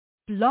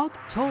Blog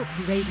Talk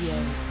Radio.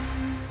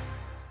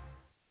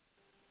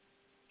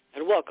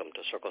 And welcome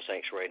to Circle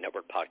Sanctuary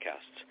Network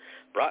Podcasts,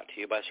 brought to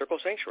you by Circle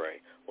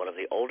Sanctuary, one of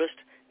the oldest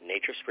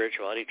nature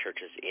spirituality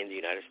churches in the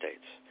United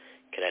States,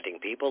 connecting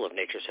people of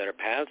nature-centered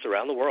paths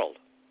around the world.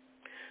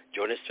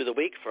 Join us through the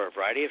week for a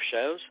variety of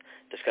shows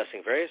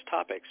discussing various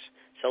topics,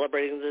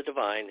 celebrating the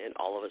divine in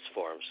all of its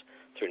forms,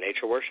 through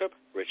nature worship,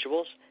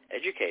 rituals,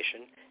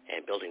 education,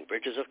 and building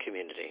bridges of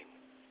community.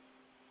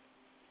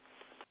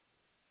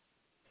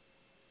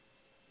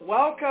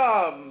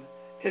 Welcome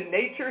to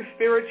Nature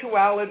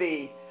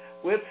Spirituality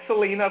with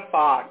Selena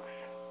Fox.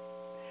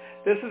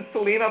 This is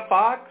Selena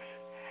Fox,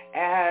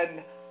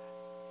 and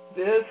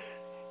this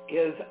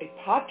is a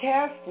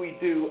podcast we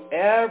do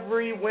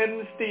every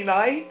Wednesday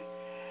night.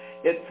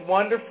 It's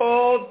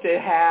wonderful to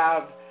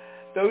have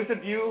those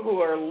of you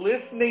who are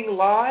listening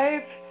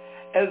live,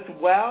 as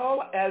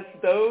well as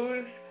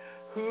those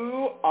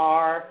who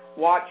are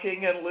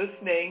watching and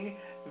listening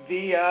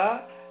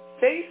via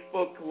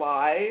Facebook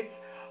Live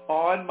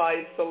on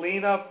my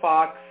Selena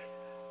Fox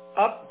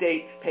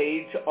updates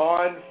page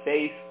on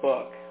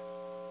Facebook.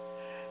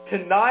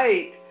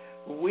 Tonight,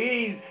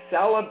 we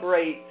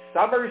celebrate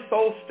Summer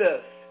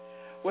Solstice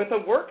with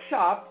a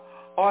workshop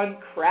on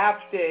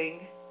crafting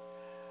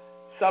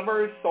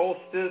Summer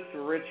Solstice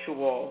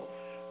rituals.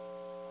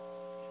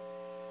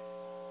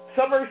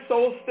 Summer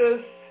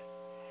Solstice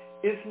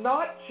is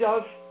not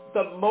just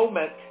the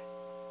moment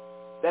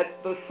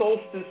that the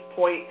solstice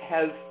point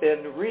has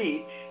been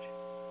reached.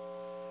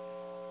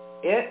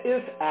 It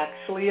is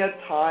actually a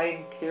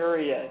time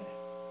period.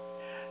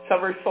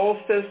 Summer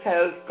solstice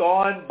has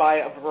gone by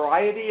a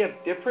variety of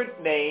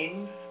different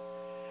names.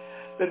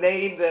 The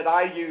name that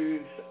I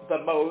use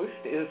the most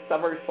is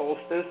summer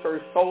solstice or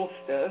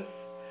solstice.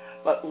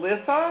 But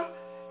Litha,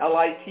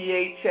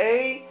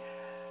 L-I-T-H-A,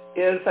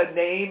 is a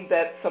name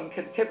that some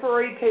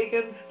contemporary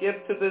pagans give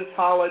to this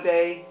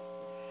holiday.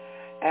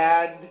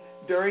 And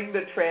during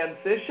the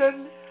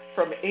transition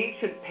from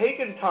ancient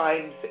pagan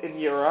times in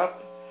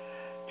Europe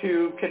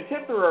to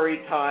contemporary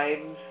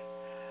times,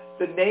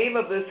 the name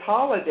of this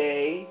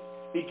holiday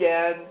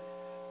began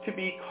to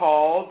be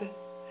called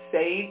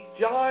St.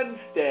 John's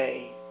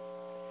Day.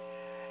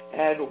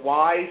 And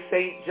why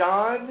St.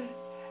 John?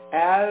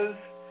 As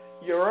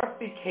Europe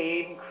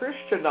became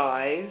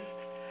Christianized,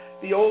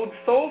 the old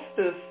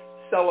solstice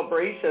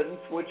celebrations,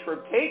 which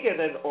were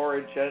pagan in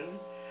origin,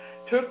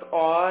 took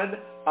on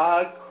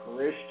a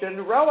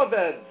Christian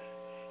relevance.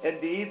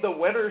 Indeed, the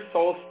winter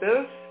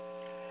solstice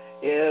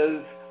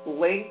is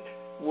linked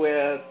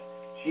with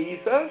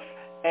Jesus,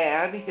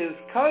 and his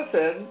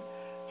cousin,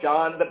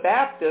 John the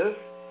Baptist,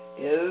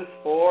 is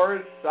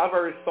for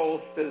summer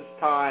solstice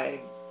time.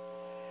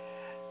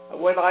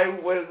 When I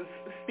was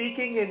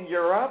speaking in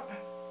Europe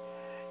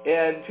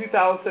in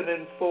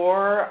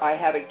 2004, I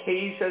had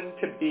occasion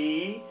to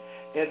be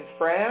in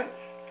France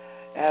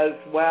as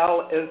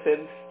well as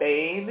in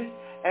Spain,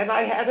 and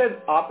I had an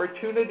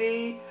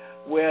opportunity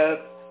with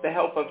the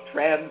help of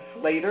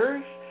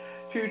translators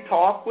to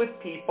talk with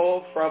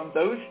people from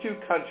those two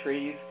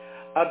countries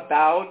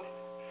about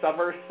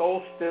summer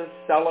solstice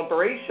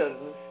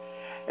celebrations.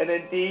 And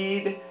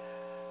indeed,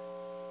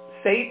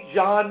 St.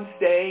 John's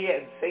Day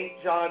and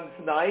St. John's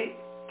Night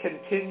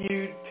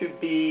continued to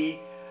be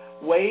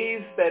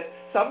ways that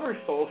summer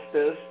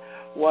solstice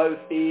was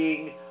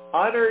being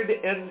honored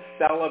and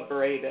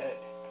celebrated.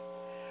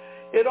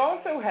 It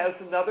also has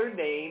another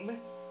name,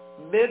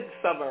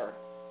 Midsummer.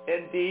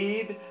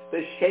 Indeed,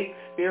 the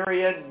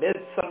Shakespearean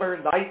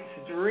Midsummer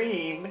Night's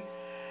Dream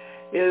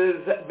is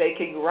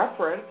making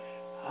reference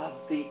of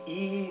the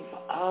eve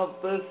of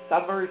the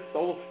summer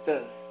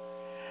solstice.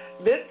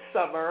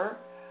 Midsummer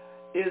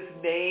is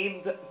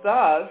named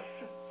thus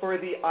for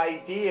the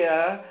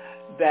idea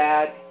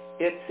that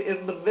it's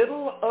in the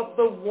middle of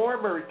the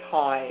warmer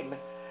time,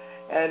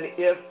 and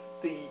if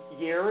the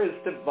year is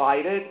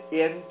divided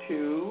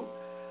into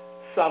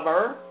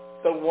summer,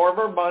 the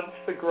warmer months,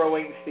 the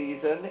growing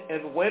season,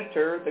 and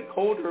winter, the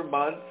colder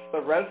months, the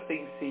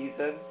resting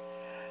season,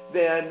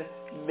 then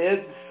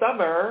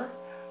midsummer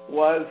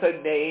was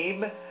a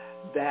name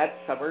that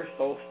summer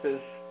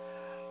solstice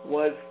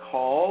was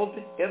called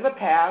in the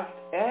past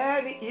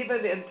and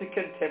even into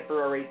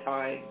contemporary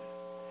times.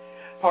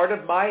 Part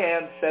of my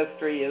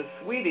ancestry is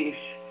Swedish,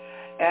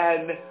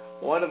 and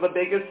one of the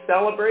biggest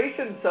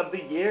celebrations of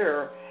the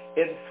year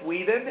in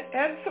Sweden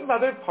and some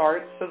other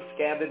parts of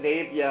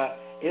Scandinavia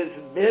is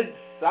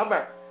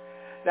midsummer.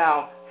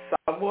 Now,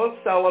 some will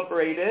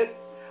celebrate it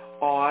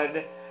on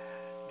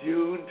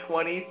June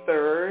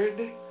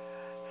 23rd.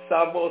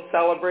 Some will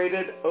celebrate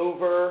it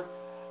over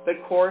the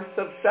course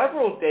of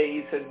several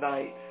days and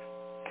nights.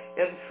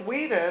 In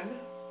Sweden,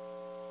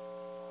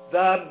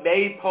 the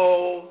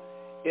maypole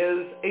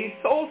is a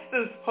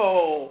solstice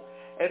pole,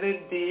 and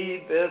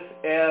indeed this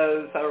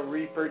is a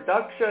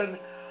reproduction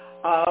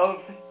of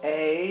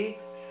a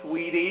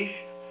Swedish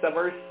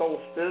summer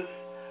solstice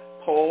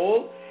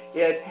pole.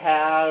 It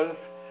has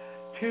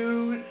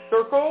two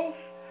circles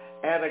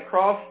and a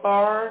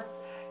crossbar,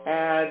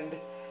 and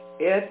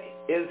it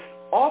is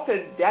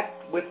often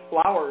decked with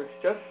flowers,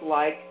 just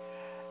like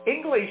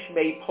English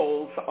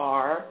maypoles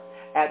are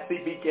at the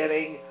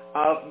beginning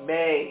of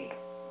May.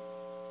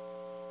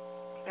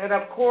 And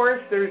of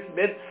course, there's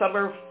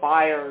midsummer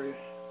fires.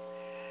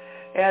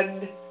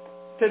 And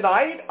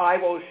tonight I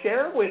will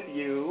share with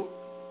you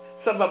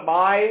some of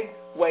my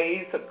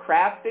ways of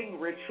crafting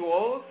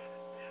rituals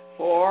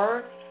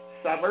for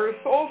summer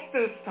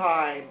solstice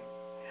time.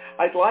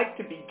 I'd like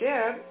to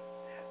begin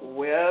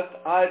with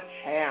a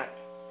chant.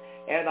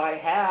 And I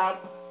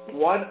have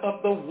one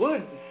of the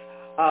woods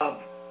of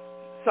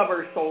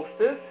summer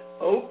solstice,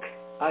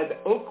 an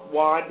oak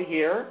wand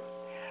here,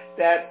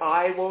 that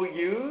I will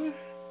use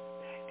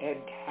in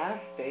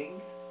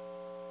casting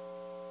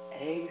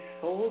a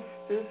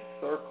solstice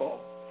circle.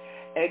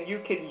 And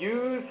you can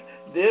use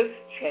this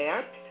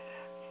chant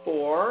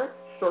for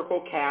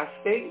circle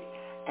casting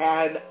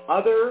and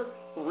other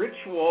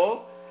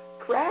ritual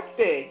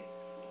crafting.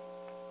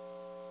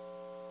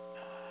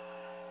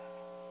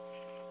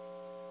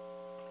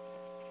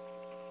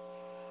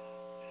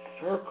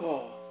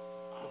 Circle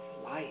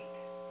of light,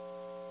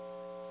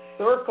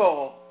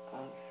 circle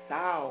of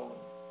sound,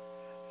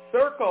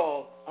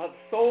 circle of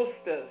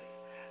solstice,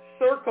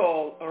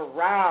 circle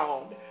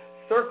around,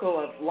 circle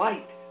of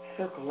light,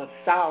 circle of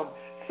sound,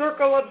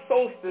 circle of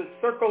solstice,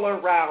 circle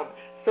around,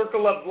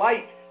 circle of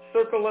light,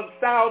 circle of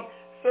sound,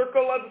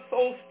 circle of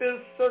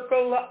solstice,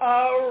 circle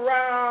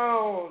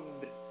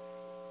around.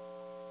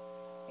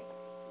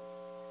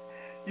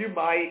 You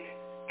might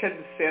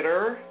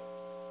consider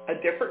a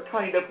different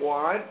kind of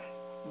wand.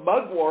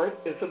 Mugwort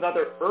is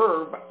another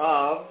herb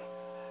of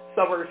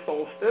summer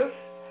solstice,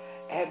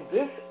 and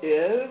this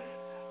is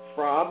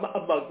from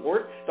a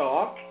mugwort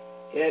stalk.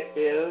 It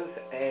is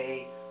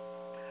a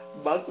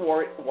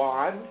mugwort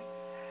wand,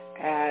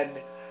 and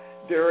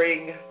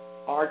during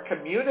our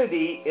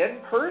community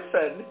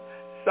in-person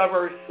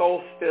summer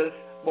solstice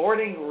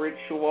morning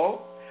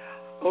ritual,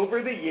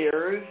 over the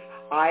years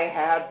I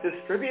have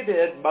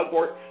distributed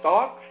mugwort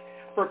stalks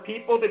for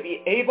people to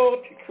be able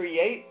to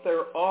create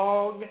their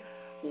own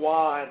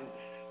wands.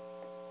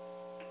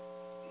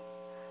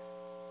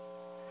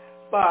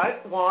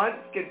 But wands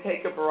can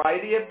take a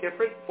variety of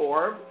different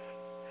forms.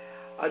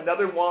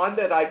 Another wand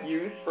that I've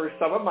used for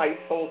some of my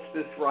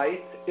solstice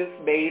rites is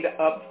made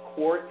of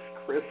quartz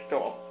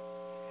crystal.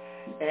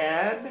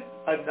 And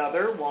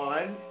another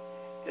wand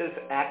is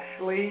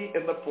actually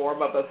in the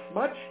form of a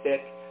smudge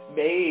stick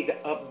made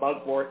of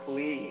mugwort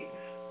leaves.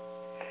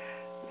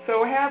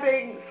 So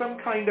having some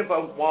kind of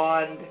a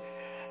wand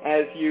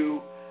as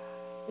you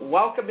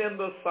welcome in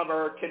the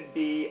summer can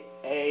be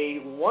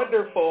a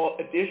wonderful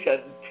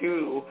addition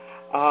to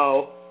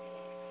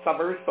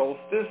summer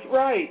solstice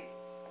rite.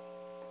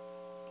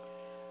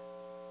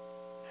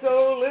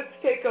 So let's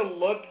take a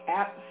look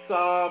at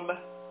some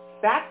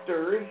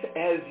factors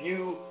as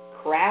you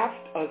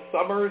craft a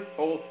summer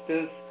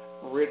solstice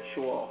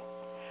ritual.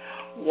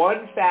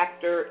 One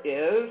factor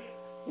is,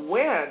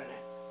 when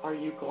are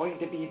you going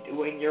to be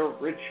doing your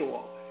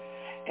ritual?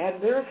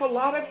 And there's a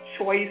lot of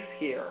choice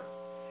here.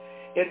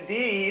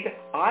 Indeed,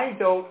 I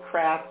don't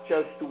craft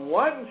just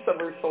one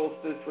summer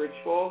solstice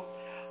ritual.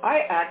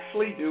 I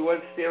actually do a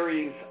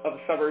series of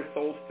summer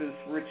solstice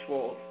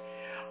rituals.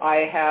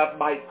 I have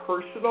my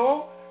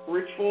personal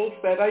rituals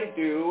that I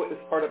do as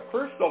part of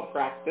personal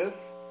practice.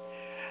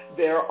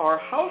 There are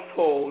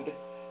household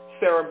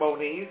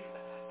ceremonies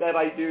that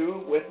I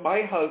do with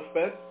my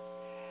husband,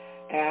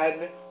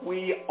 and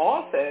we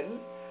often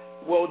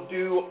will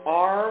do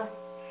our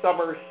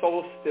summer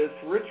solstice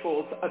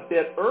rituals a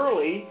bit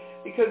early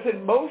because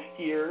in most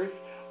years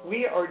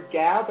we are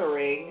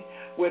gathering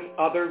with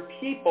other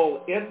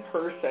people in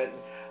person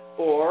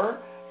for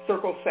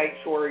Circle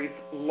Sanctuary's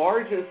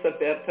largest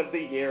event of the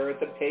year,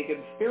 the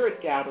Pagan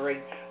Spirit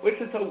Gathering, which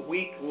is a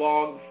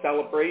week-long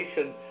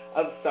celebration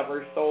of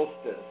summer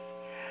solstice.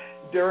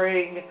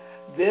 During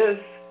this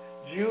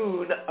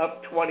June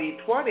of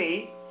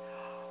 2020,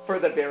 for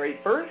the very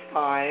first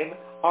time,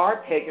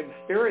 our Pagan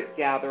Spirit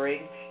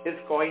Gathering is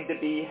going to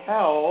be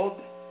held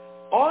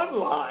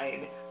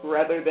online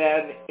rather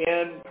than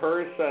in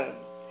person.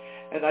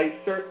 And I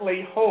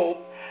certainly hope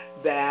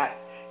that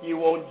you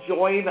will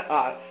join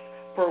us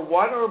for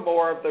one or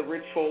more of the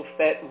rituals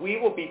that we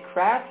will be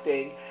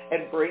crafting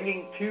and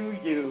bringing to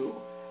you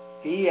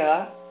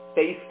via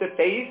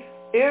face-to-face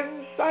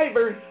in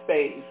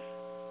cyberspace.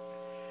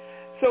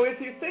 So if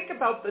you think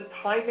about the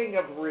timing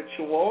of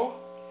ritual,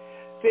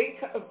 think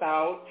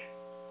about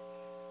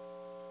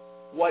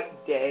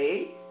what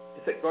day.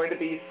 Is it going to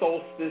be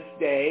solstice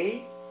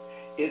day?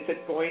 Is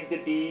it going to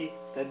be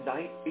the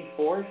night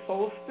before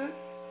solstice?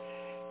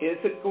 Is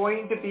it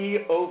going to be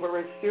over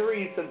a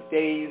series of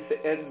days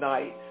and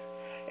nights?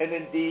 And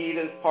indeed,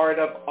 as part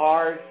of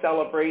our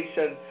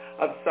celebration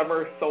of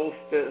summer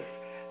solstice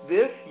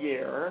this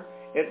year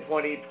in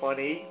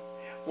 2020,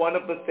 one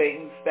of the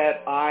things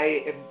that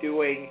I am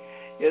doing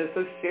is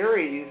a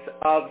series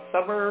of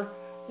summer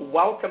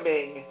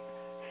welcoming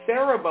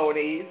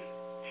ceremonies,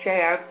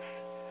 chants,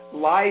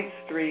 live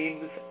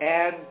streams,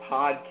 and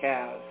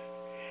podcasts,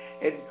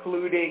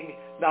 including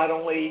not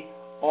only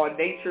on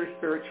nature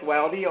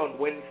spirituality on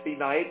Wednesday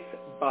nights,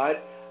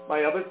 but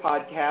my other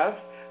podcast,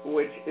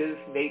 which is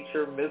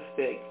Nature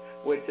Mystic,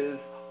 which is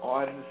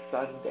on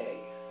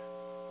Sundays.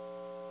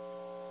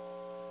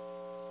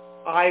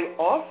 I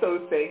also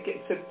think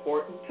it's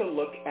important to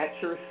look at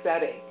your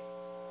setting.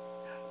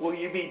 Will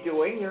you be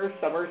doing your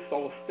summer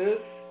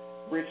solstice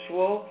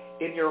ritual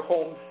in your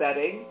home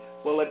setting?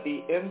 Will it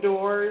be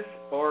indoors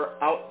or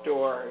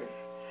outdoors?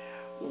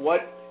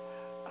 What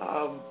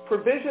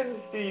provisions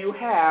do you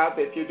have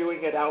if you're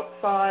doing it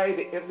outside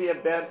in the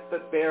event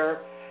that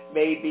there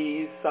may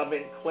be some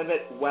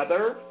inclement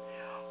weather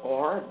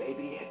or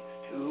maybe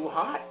it's too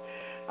hot?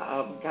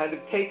 Kind of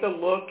take a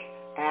look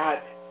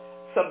at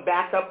some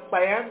backup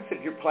plans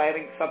if you're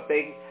planning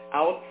something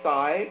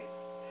outside.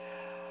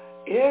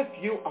 If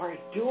you are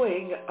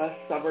doing a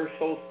summer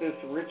solstice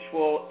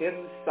ritual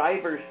in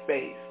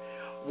cyberspace,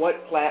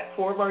 what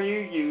platform are you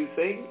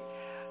using?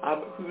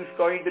 Who's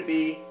going to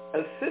be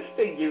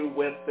assisting you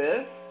with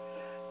this?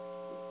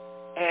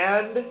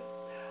 And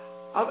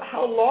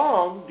how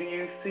long do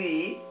you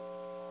see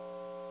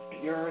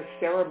your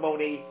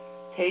ceremony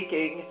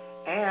taking,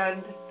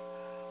 and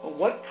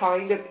what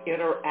kind of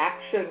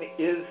interaction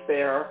is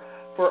there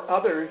for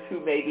others who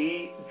may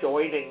be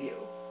joining you?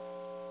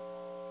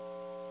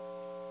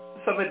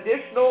 Some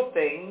additional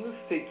things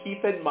to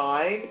keep in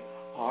mind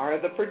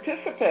are the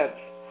participants.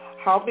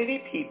 How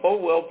many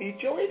people will be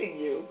joining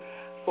you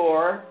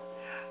for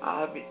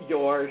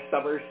your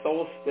summer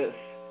solstice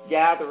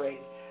gathering?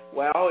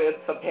 Well,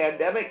 it's a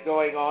pandemic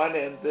going on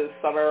in the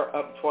summer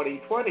of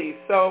 2020,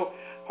 so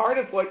part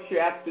of what you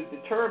have to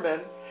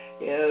determine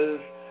is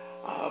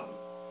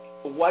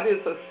what is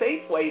a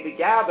safe way to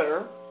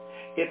gather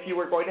if you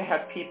were going to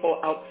have people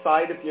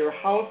outside of your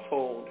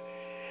household,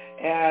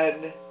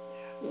 and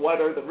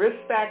what are the risk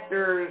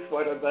factors,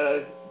 what are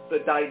the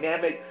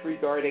dynamics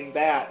regarding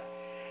that.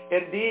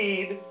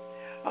 Indeed,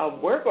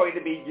 we're going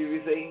to be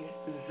using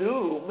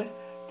Zoom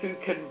to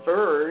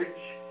converge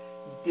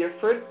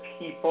different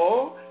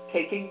people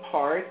taking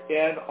part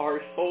in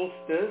our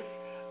solstice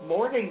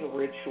morning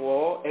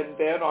ritual, and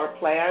then our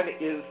plan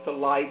is to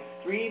live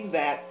stream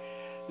that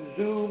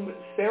Zoom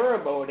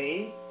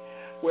ceremony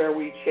where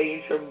we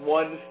change from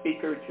one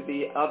speaker to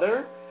the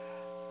other,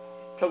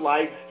 to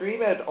live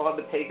stream it on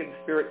the Pagan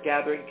Spirit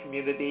Gathering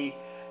Community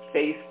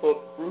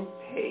Facebook group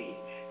page.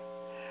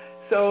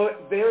 So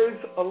there's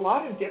a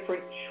lot of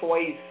different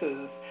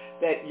choices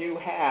that you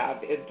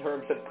have in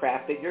terms of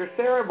crafting your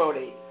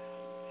ceremony.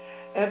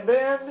 And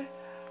then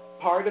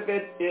part of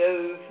it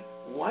is,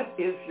 what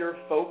is your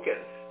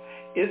focus?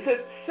 Is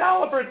it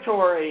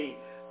celebratory?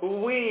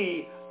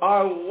 We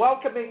are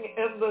welcoming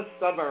in the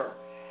summer.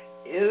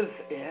 Is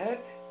it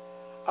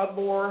a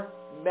more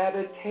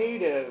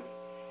meditative,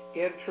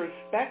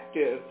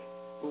 introspective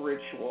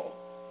ritual?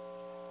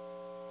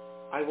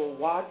 I will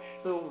watch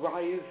the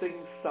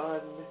rising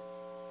sun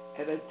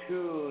and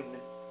attune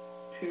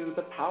to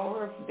the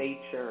power of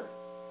nature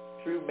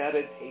through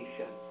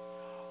meditation.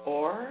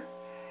 Or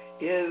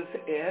is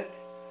it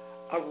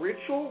a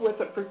ritual with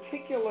a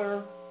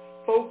particular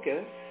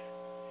focus?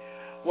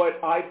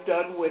 What I've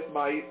done with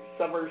my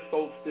summer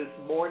solstice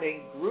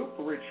morning group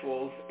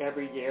rituals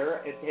every year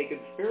at Pagan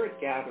Spirit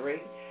Gathering,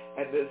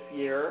 and this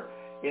year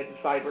in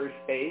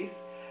cyberspace,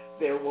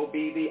 there will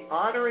be the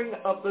honoring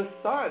of the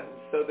sun.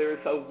 So there's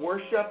a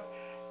worship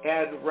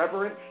and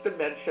reverence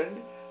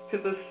dimension to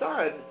the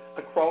sun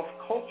across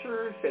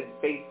cultures and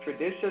faith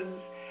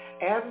traditions,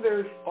 and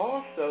there's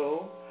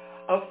also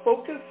a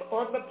focus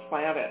on the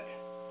planet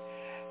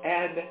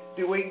and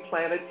doing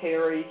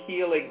planetary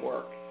healing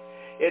work.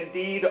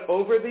 Indeed,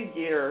 over the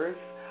years,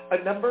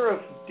 a number of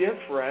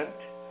different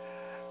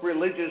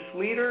religious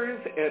leaders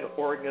and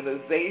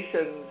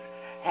organizations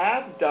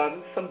have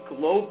done some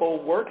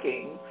global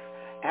workings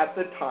at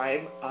the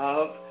time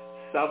of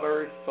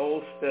summer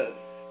solstice,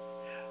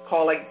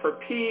 calling for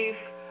peace,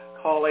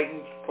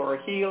 calling for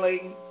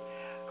healing,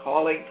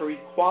 calling for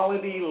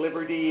equality,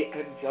 liberty,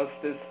 and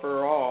justice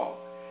for all.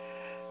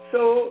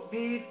 So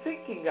be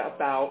thinking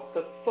about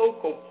the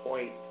focal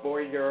point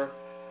for your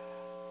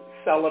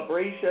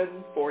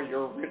celebration, for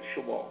your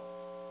ritual.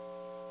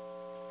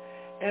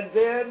 And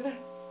then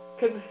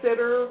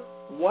consider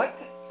what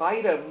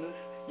items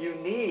you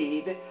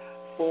need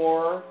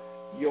for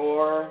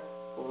your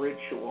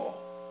ritual.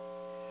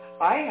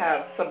 I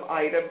have some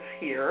items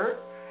here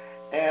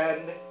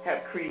and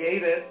have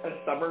created a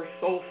summer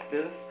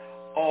solstice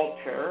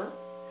altar.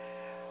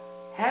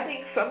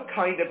 Having some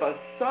kind of a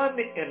sun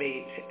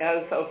image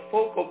as a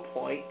focal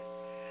point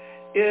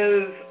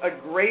is a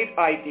great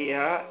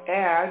idea,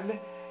 and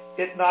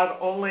it not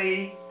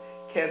only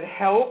can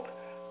help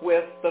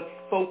with the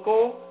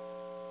focal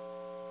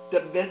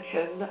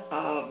dimension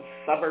of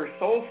summer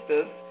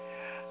solstice,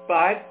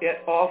 but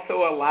it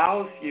also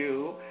allows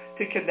you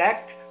to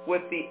connect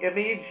with the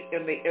image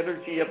and the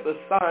energy of the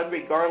sun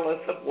regardless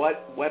of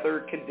what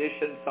weather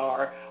conditions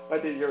are,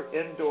 whether you're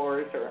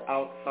indoors or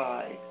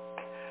outside.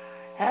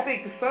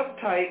 Having some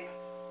type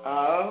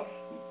of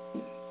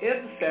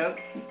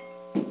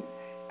incense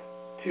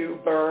to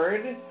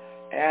burn,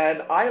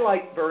 and I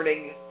like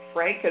burning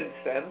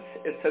frankincense.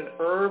 It's an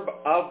herb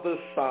of the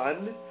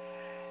sun,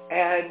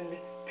 and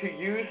to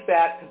use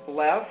that to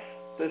bless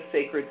the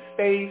sacred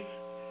space,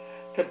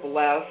 to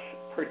bless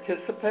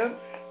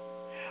participants,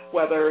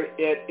 whether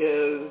it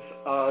is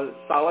a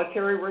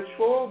solitary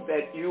ritual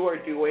that you are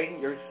doing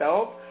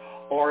yourself,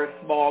 or a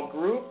small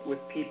group with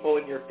people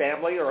in your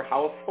family or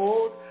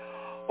household,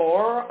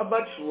 or a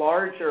much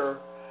larger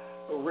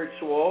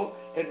ritual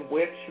in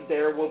which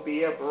there will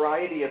be a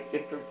variety of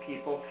different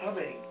people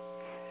coming.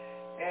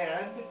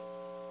 And,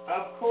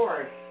 of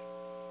course,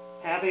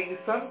 having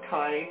some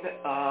kind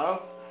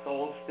of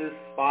solstice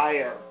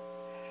fire.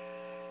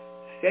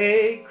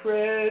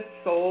 Sacred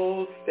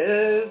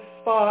solstice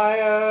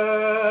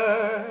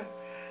fire,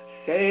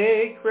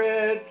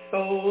 sacred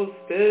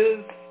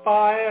solstice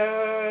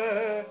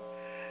fire,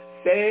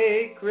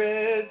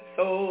 sacred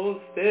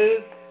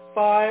solstice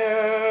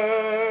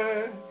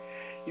fire.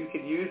 You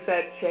can use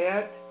that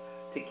chant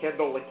to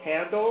kindle a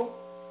candle,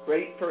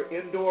 great for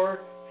indoor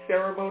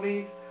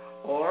ceremonies,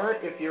 or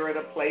if you're in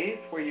a place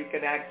where you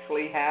can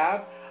actually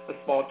have a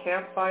small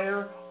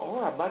campfire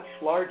or a much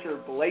larger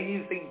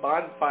blazing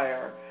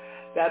bonfire.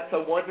 That's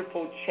a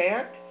wonderful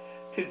chant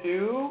to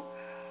do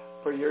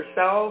for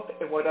yourself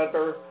and what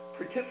other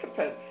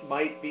participants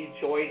might be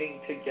joining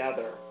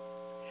together.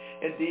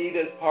 Indeed,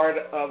 as part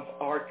of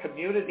our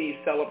community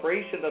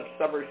celebration of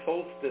summer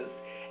solstice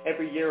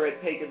every year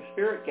at Pagan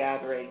Spirit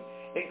Gathering,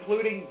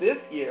 including this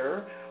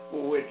year,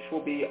 which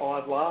will be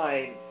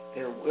online,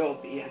 there will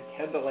be a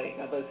kindling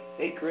of a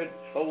sacred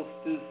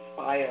solstice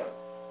fire.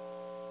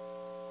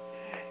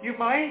 You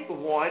might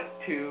want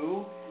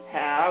to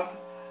have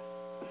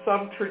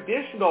some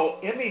traditional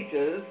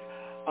images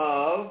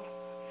of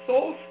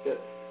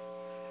solstice.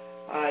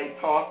 I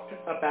talked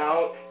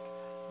about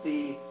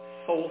the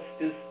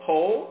solstice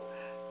pole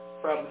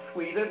from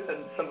Sweden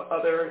and some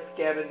other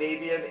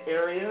Scandinavian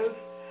areas.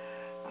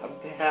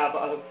 To have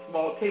a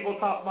small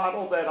tabletop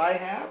model that I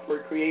have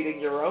for creating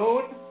your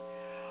own.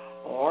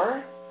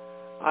 Or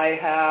I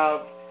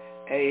have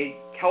a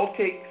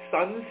Celtic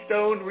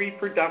sunstone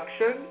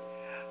reproduction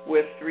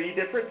with 3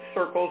 different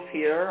circles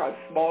here, a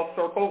small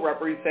circle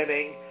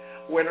representing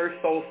winter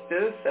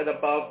solstice, and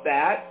above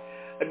that,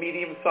 a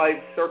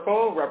medium-sized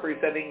circle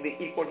representing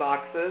the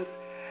equinoxes,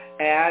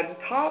 and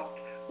topped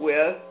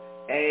with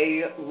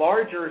a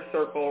larger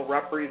circle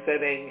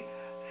representing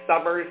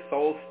summer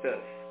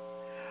solstice.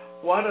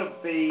 One of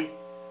the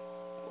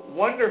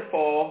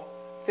wonderful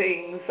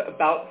things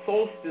about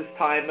solstice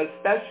time,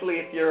 especially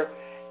if you're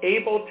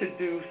able to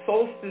do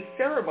solstice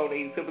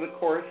ceremonies over the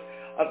course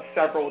of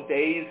several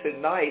days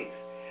and nights,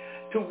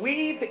 to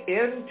weave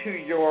into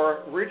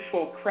your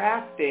ritual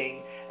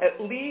crafting at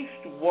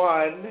least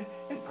one,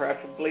 and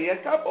preferably a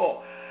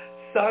couple,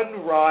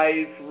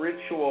 sunrise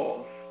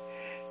rituals.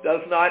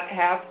 Does not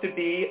have to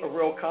be a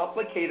real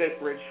complicated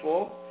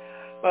ritual,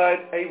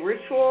 but a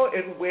ritual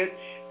in which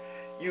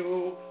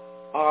you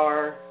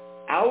are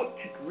out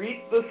to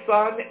greet the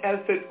sun as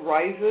it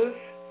rises,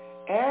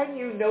 and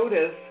you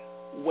notice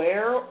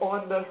where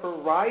on the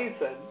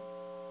horizon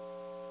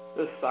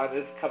the sun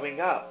is coming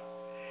up.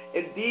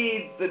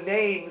 Indeed, the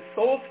name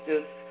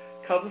solstice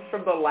comes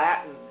from the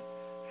Latin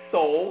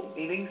sol,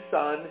 meaning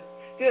sun,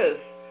 stis,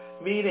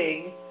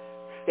 meaning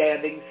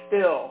standing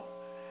still.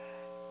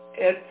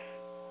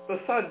 The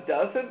sun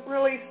doesn't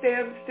really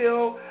stand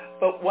still,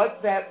 but what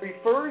that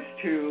refers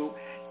to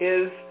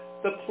is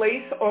the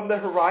place on the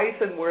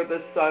horizon where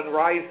the sun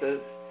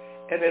rises,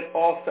 and it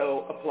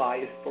also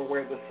applies for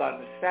where the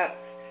sun sets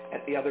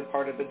at the other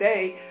part of the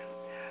day.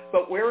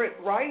 But where it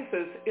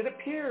rises, it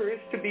appears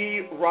to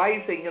be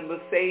rising in the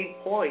same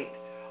point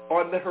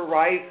on the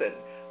horizon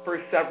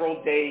for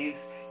several days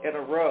in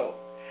a row.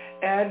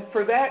 And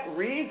for that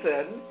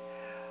reason,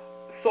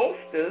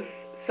 solstice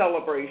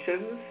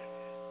celebrations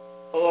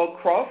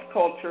across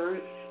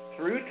cultures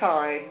through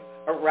time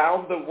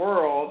around the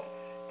world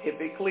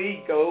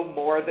typically go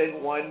more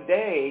than one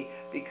day,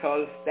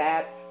 because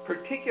that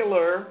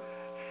particular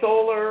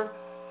solar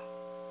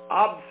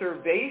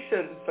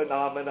observation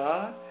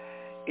phenomena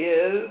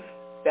is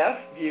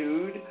best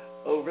viewed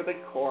over the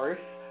course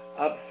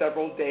of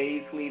several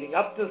days leading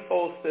up to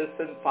solstice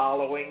and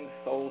following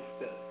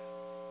solstice.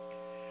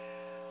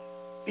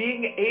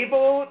 Being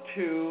able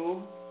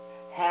to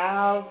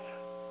have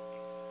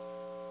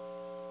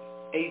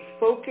a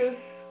focus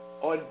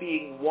on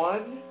being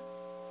one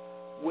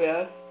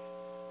with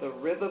the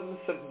rhythms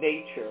of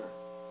nature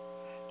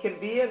can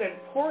be an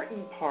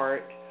important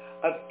part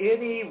of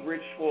any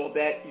ritual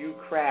that you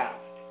craft.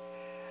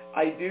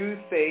 I do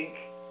think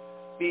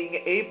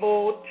being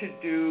able to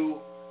do,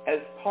 as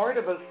part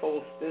of a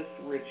solstice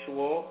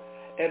ritual,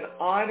 an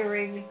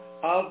honoring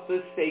of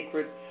the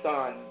sacred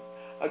sun,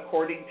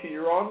 according to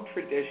your own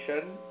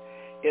tradition,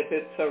 if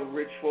it's a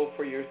ritual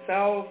for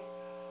yourself,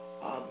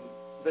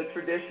 the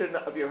tradition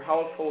of your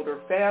household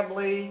or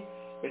family,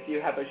 if you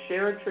have a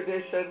shared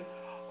tradition,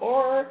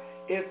 or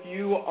if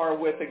you are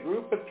with a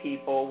group of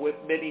people with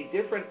many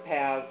different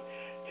paths,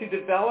 to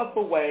develop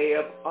a way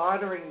of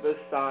honoring the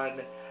sun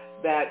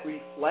that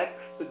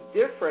reflects the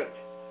different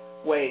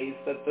ways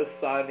that the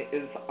sun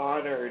is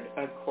honored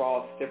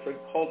across different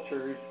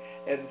cultures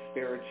and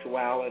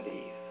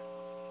spiritualities.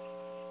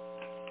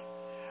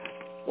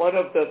 One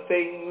of the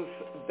things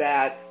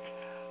that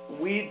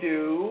we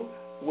do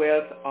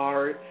with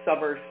our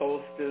summer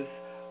solstice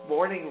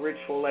morning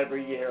ritual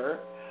every year,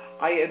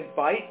 I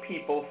invite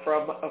people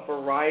from a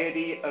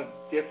variety of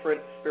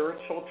different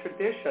spiritual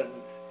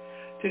traditions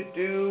to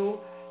do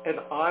an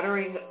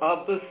honoring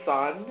of the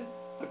sun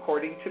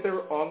according to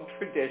their own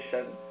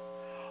tradition,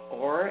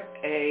 or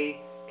a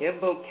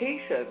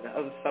invocation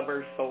of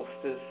summer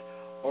solstice,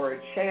 or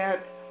a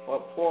chant, or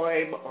a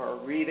poem, or a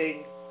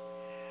reading.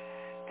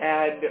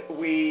 And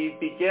we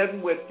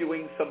begin with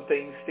doing some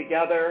things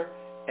together,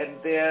 and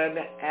then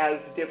as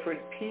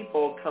different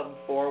people come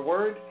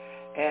forward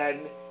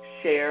and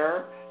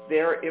share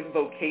their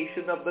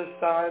invocation of the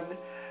sun,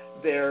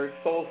 their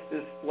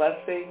solstice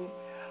blessing,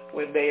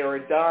 when they are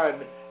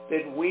done,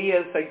 then we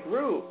as a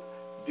group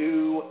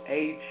do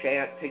a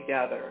chant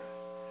together.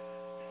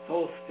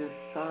 Solstice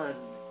sun,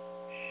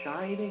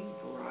 shining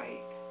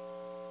bright.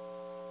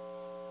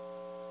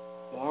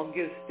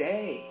 Longest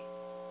day,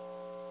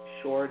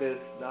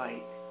 shortest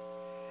night.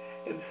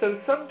 And so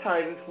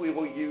sometimes we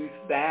will use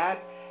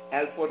that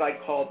as what I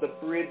call the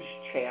bridge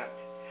chant.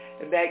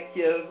 And that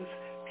gives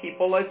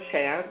people a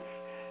chance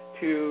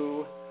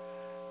to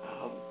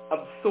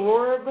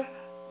absorb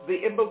the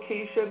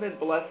invocation and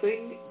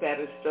blessing that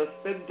has just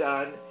been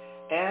done,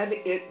 and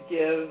it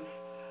gives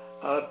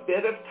a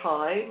bit of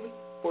time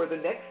for the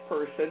next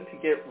person to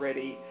get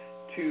ready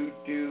to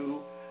do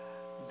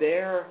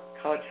their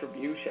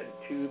contribution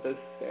to the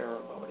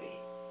ceremony.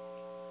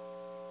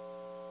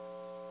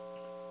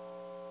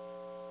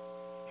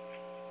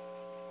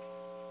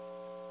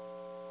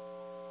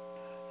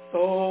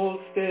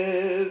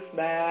 Solstice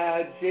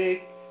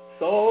magic,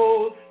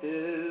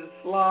 solstice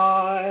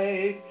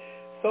light,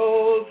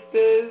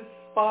 solstice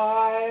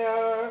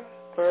fire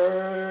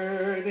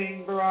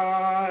burning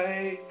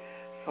bright,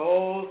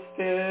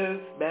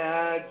 solstice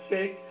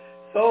magic,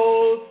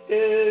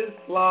 solstice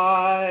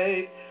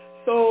light,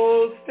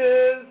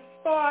 solstice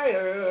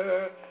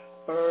fire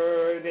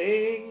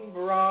burning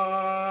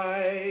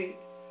bright.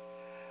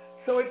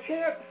 So a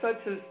chant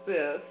such as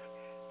this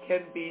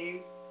can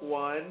be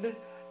one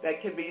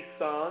that can be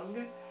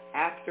sung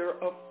after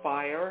a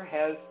fire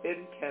has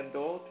been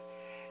kindled.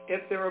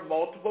 If there are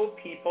multiple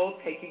people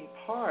taking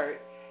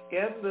part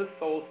in the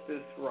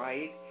solstice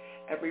rite,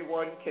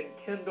 everyone can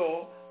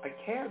kindle a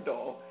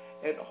candle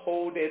and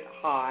hold it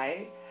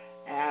high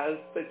as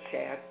the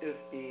chant is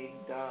being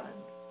done.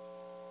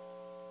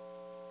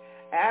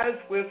 As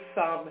with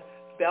some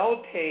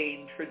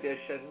Beltane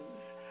traditions,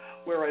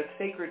 where a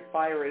sacred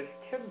fire is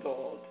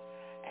kindled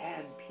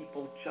and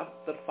people jump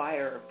the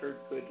fire for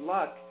good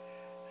luck,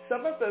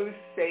 some of those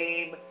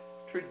same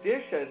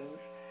traditions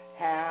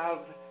have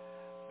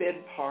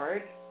been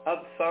part of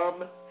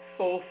some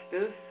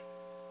solstice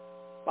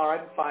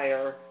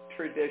bonfire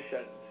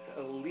traditions,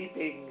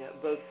 leaping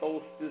the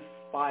solstice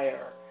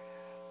fire.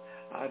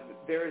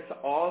 There's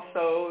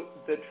also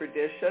the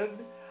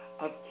tradition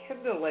of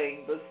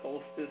kindling the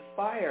solstice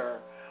fire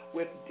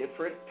with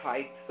different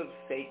types of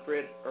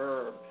sacred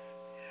herbs.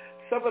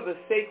 Some of the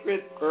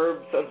sacred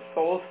herbs of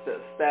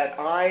solstice that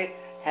I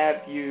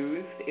have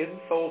used in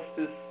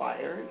solstice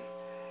fires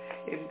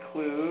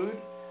include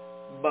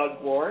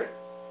mugwort,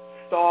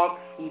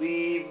 stalks,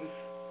 leaves,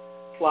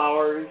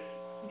 flowers,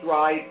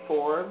 dried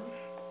forms,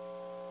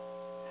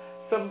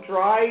 some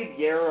dried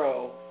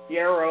yarrow.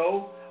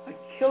 Yarrow,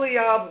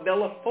 Achillea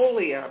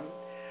millefolium,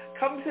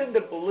 comes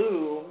into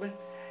bloom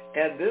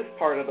in this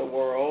part of the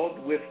world,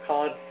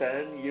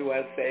 Wisconsin,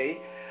 USA,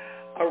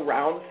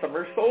 around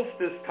summer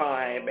solstice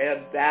time,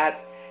 and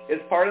that is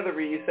part of the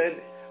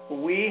reason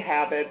we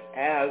have it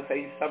as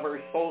a summer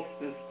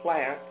solstice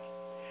plant.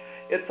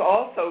 It's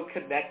also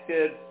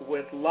connected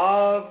with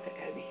love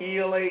and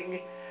healing,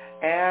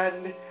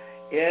 and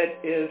it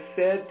is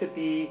said to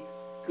be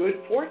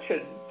good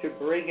fortune to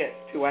bring it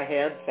to a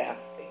hand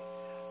fasting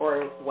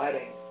or a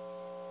wedding.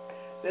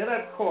 Then,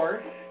 of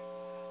course,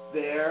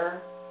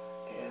 there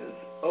is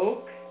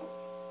oak,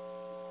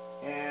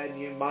 and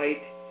you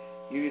might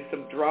use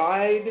some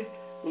dried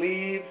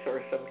leaves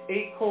or some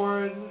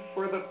acorns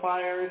for the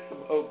fire,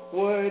 some oak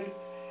wood,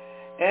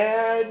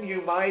 and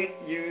you might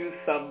use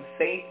some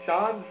St.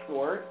 John's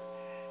wort.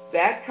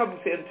 That comes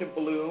into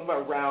bloom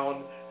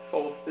around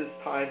solstice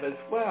time as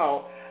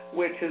well,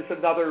 which is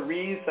another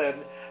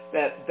reason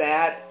that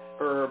that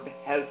herb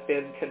has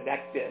been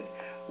connected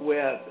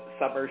with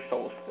summer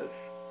solstice.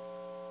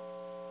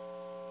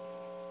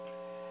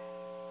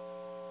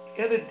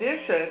 In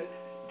addition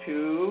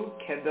to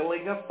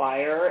kindling a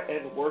fire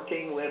and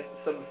working with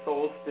some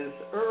solstice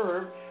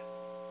herbs,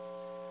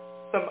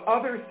 some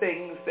other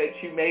things that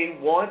you may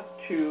want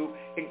to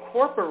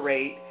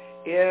incorporate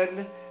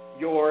in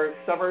your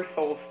summer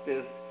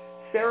solstice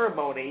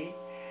ceremony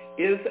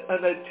is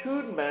an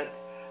attunement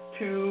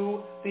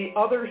to the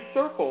other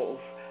circles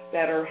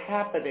that are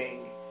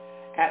happening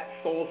at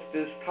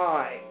solstice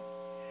time.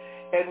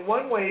 And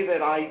one way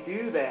that I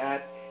do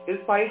that is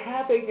by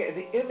having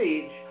an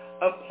image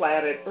of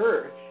planet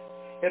Earth,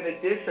 in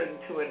addition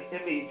to an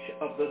image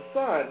of the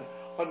sun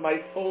on my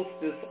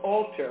solstice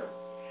altar.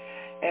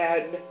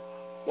 And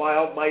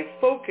while my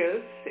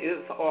focus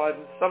is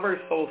on summer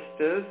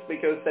solstice,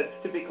 because that's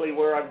typically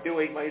where I'm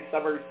doing my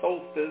summer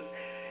solstice,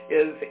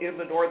 is in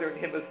the northern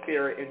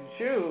hemisphere in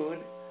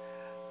June,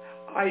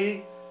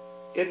 I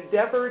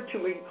endeavor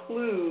to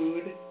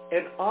include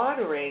an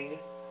honoring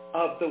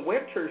of the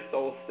winter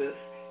solstice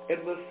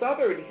in the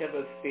southern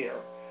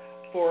hemisphere.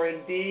 For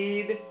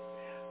indeed,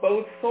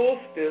 both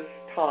solstice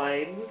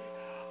times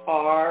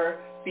are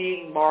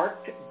being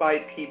marked by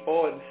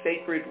people in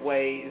sacred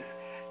ways,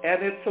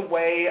 and it's a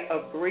way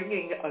of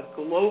bringing a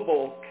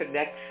global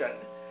connection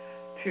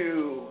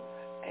to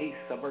a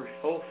summer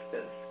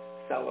solstice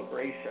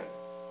celebration.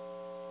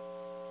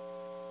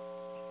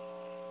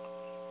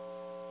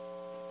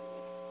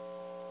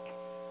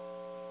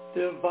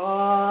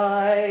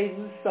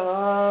 Divine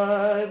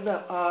Son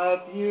of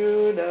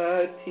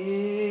Unity,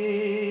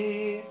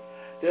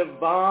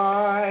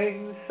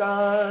 Divine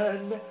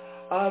Son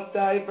of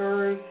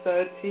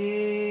Diversity,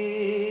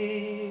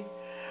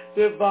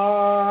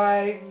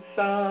 Divine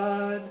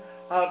Son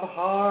of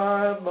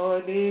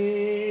Harmony,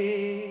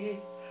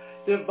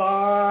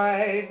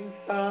 Divine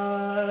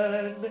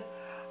Son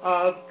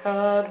of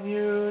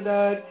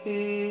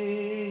Community,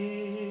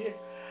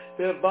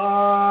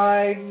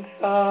 Divine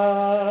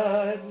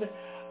Son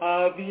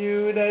of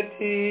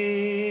Unity,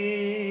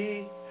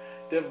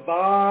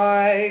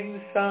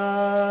 Divine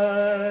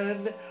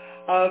Son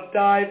of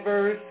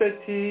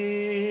Diversity,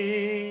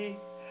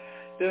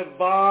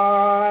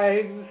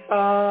 Divine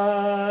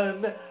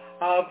Son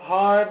of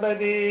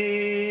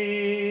Harmony,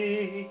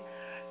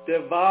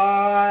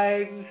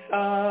 Divine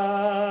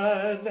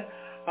Son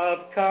of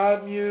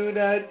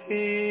Community.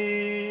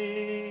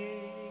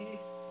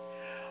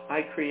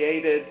 I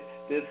created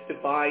this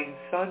Divine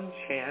Sun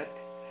chant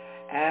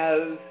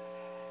as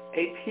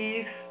a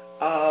piece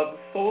of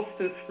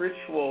solstice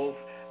rituals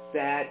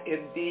that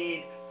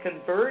indeed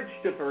converge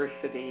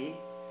diversity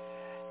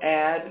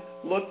and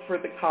look for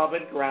the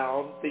common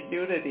ground, the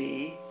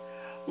unity,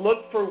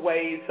 look for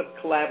ways of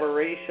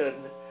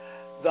collaboration,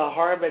 the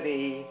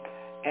harmony,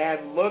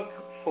 and look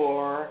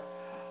for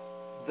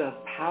the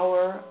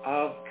power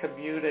of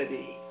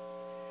community.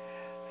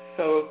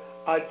 So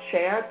a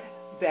chant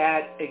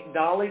that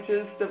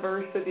acknowledges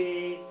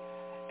diversity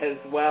as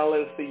well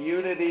as the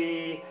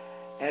unity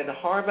and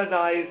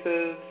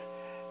harmonizes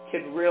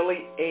can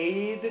really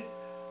aid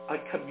a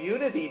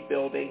community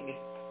building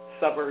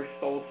summer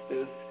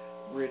solstice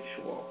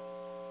ritual.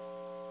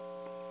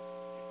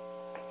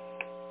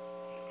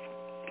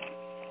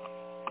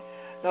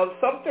 Now,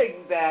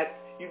 something that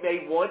you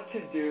may want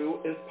to do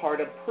as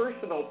part of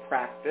personal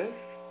practice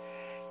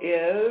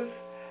is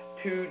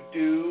to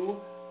do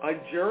a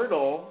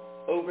journal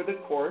over the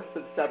course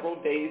of several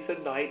days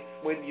and nights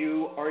when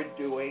you are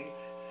doing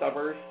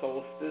summer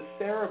solstice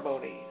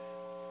ceremonies.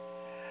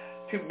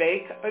 To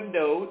make a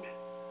note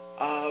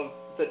of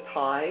the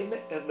time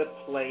and the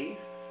place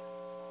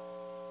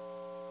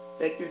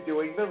that you're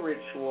doing the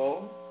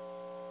ritual,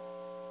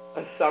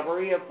 a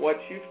summary of what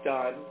you've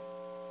done,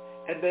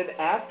 and then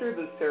after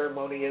the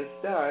ceremony is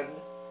done,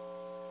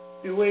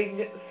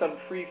 doing some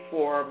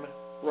free-form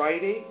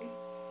writing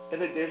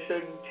in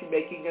addition to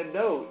making a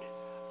note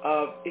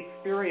of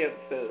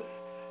experiences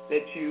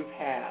that you've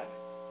had.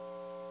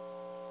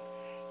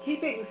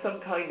 Keeping some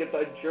kind of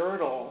a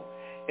journal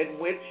in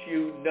which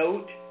you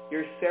note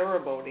your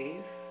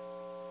ceremonies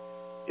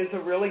is a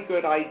really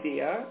good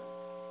idea.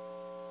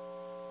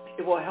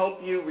 It will help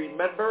you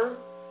remember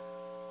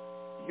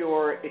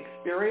your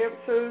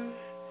experiences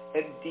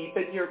and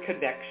deepen your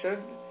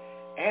connection.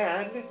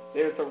 And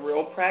there's a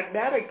real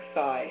pragmatic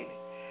side.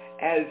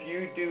 As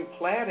you do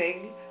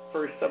planning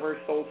for summer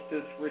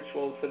solstice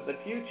rituals in the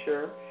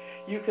future,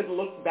 you can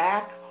look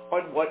back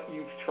on what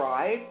you've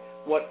tried,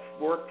 what's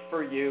worked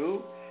for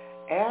you,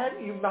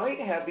 and you might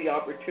have the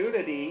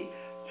opportunity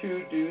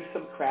to do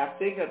some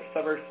crafting of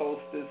summer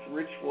solstice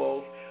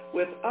rituals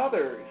with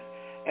others.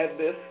 And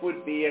this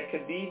would be a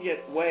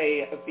convenient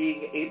way of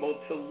being able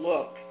to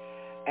look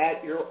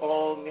at your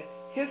own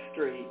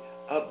history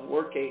of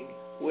working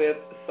with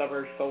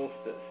summer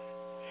solstice.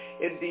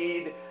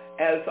 Indeed,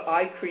 as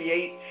I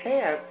create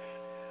chants,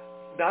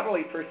 not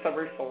only for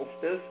summer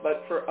solstice,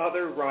 but for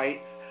other rites,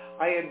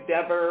 I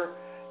endeavor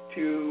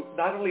to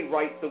not only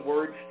write the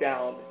words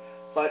down,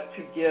 but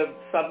to give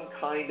some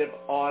kind of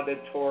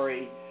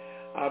auditory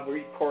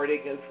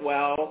recording as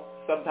well.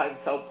 Sometimes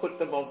I'll put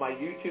them on my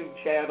YouTube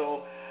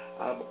channel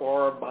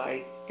or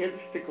my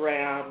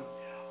Instagram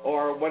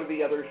or one of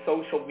the other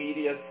social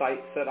media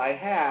sites that I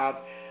have.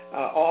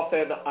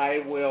 Often I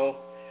will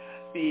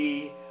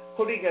be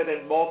putting it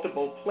in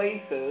multiple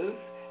places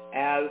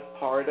as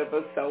part of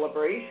a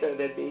celebration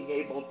and being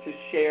able to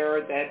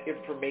share that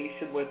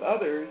information with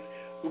others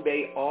who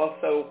may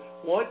also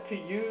want to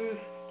use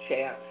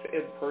chants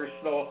in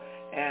personal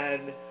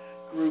and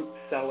group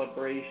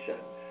celebrations.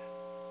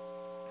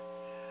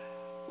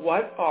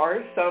 What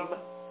are some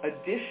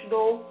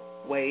additional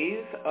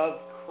ways of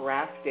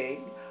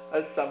crafting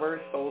a summer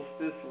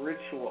solstice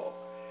ritual?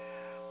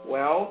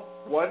 Well,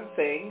 one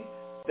thing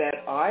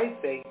that I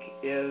think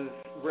is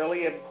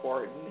really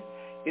important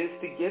is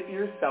to give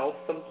yourself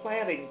some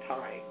planning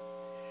time.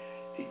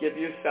 To give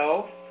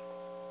yourself,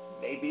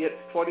 maybe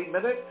it's 20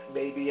 minutes,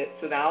 maybe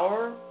it's an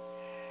hour,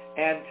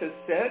 and to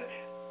sit,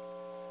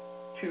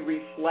 to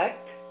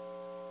reflect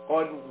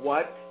on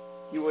what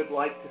you would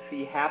like to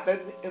see happen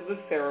in the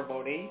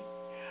ceremony.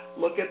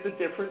 Look at the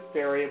different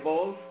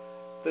variables,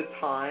 the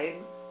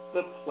time,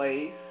 the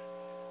place,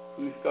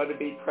 who's going to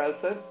be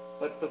present,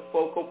 what the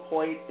focal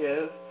point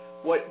is,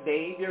 what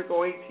name you're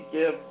going to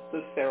give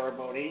the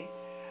ceremony.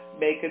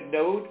 Make a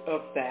note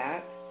of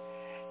that,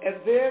 and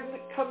then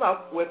come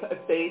up with a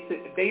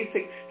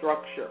basic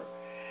structure.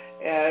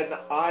 And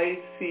I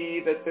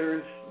see that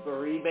there's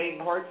 3 main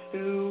parts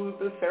to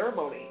the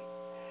ceremony.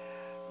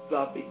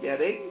 The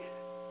beginning,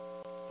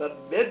 the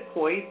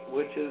midpoint,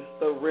 which is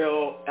the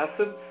real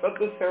essence of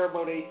the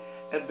ceremony,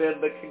 and then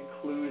the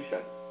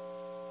conclusion.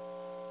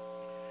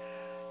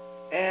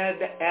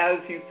 And as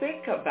you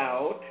think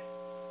about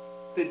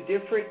the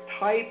different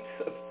types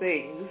of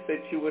things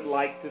that you would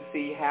like to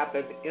see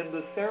happen in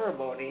the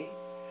ceremony,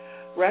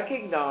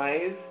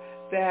 recognize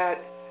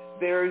that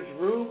there's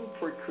room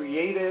for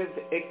creative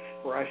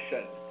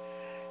expression.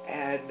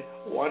 And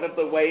one of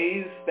the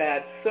ways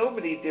that so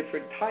many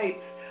different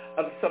types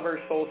of summer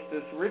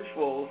solstice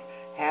rituals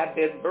have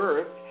been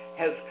birthed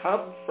has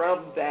come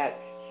from that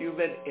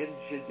human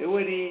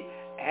ingenuity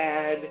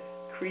and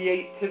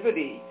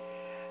creativity.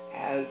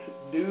 As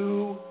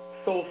new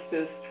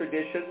solstice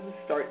traditions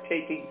start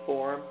taking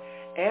form,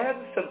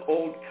 and some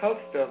old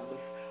customs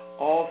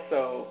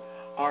also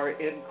are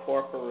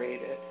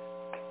incorporated.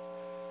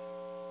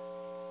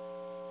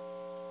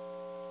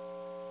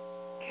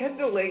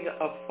 Kindling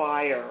a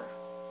fire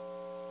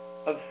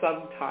of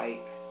some type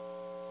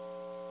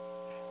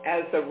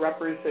as a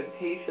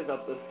representation of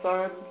the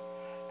sun,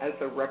 as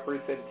a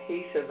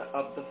representation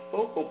of the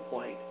focal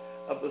point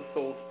of the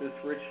solstice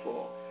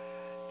ritual,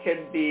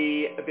 can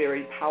be a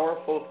very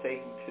powerful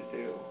thing to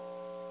do.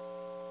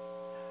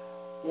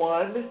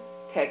 One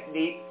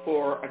technique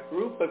for a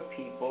group of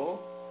people,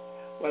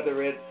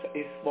 whether it's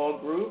a small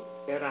group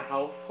in a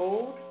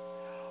household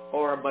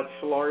or a much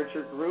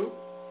larger group,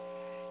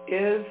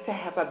 is to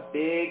have a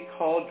big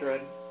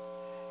cauldron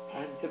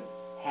and to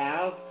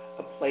have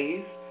a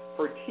place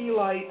for tea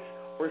lights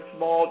or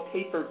small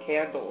taper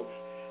candles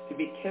to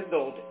be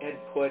kindled and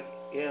put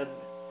in.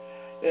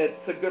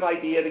 It's a good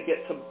idea to get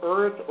some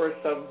earth or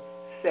some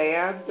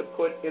sand to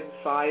put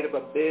inside of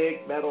a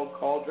big metal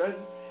cauldron,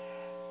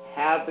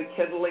 have the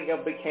kindling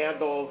of the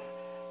candles,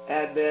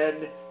 and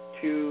then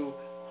to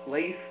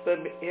place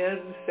them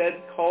in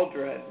said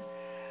cauldron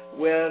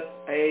with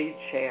a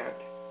chant.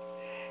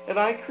 And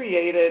I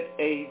created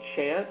a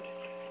chant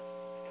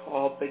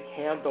called the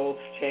Candles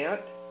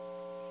Chant.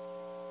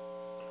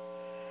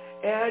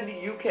 And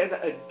you can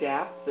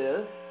adapt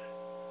this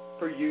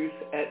for use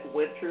at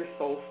winter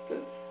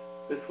solstice.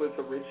 This was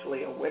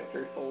originally a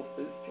winter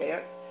solstice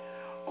chant,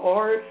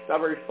 or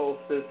summer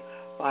solstice,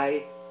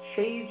 by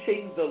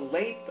changing the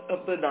length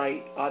of the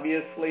night.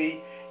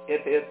 Obviously,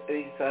 if it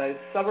is a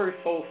summer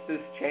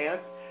solstice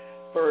chant,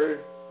 for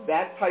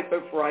that type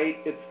of rite,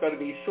 it's going to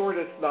be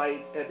shortest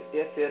night, and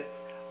if it's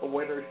a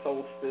winter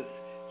solstice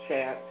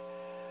chant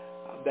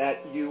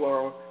that you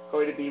are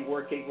going to be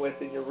working with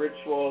in your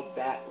ritual,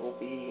 that will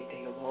be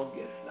a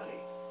longest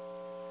night.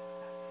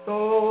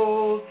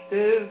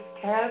 Solstice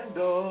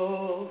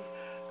candles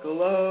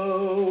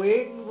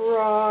glowing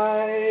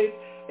bright,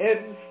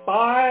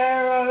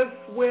 inspire us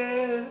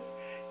with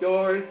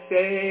your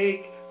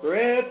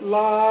sacred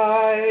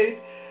light.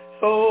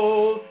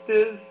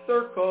 Solstice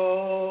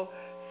circle,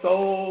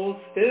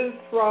 solstice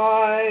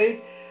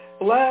rite,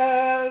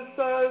 bless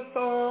us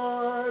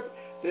on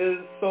this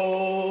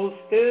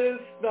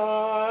solstice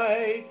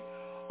night,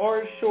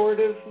 or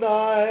shortest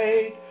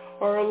night,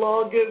 or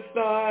longest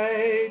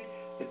night,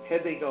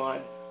 depending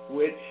on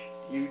which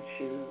you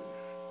choose.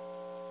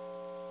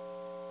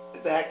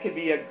 That could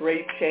be a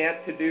great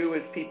chant to do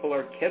as people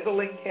are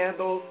kindling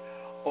candles,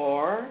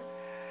 or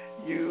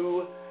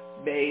you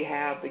may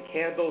have the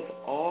candles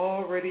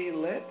already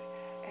lit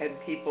and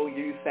people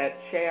use that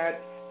chant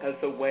as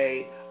a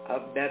way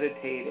of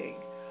meditating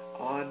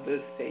on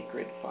the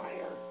sacred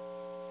fire.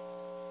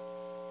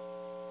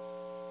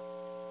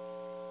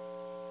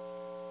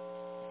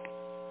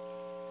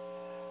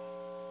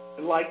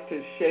 I'd like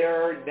to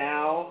share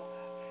now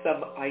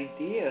some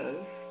ideas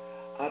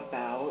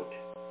about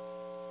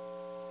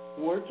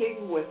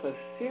working with a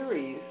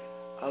series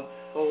of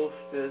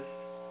solstice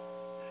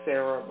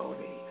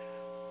ceremonies.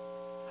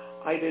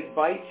 I'd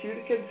invite you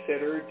to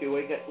consider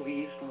doing at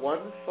least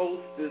one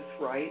solstice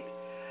rite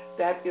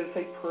that is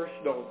a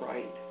personal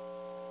rite.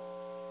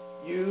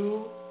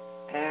 You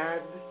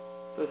and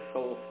the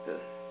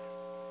solstice,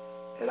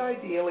 and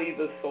ideally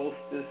the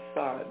solstice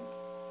sun,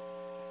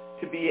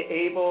 to be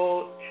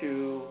able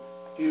to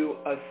do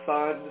a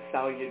sun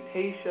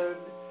salutation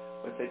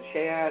with a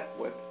chant,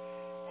 with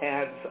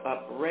hands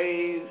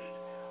upraised,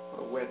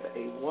 or with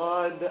a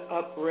wand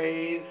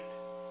upraised,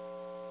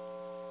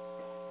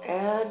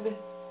 and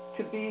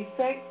to be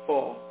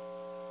thankful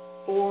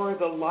for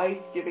the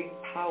life-giving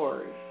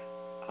powers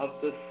of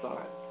the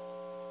sun.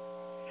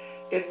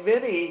 In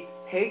many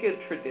pagan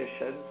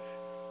traditions,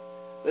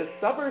 the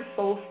summer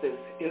solstice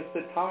is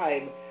the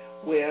time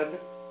when,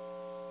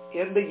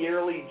 in the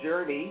yearly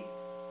journey,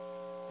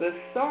 the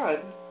sun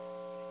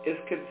is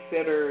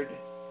considered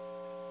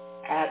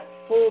at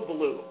full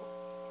bloom.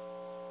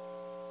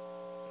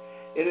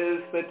 It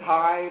is the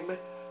time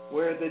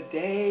where the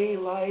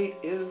daylight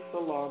is the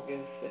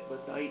longest and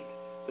the night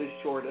the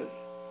shortest.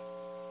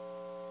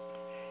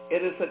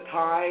 It is a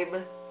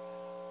time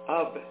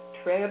of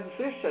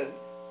transition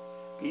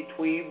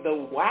between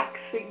the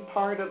waxing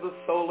part of the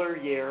solar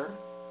year,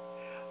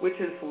 which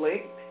is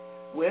linked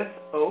with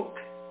oak,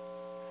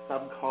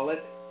 some call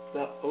it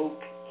the Oak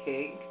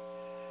King,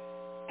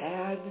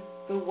 and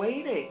the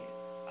waning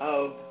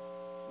of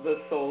the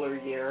solar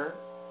year.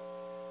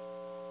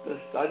 The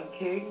Sun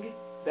King,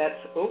 that's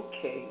Oak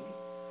King,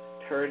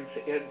 turns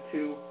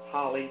into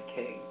Holly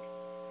King.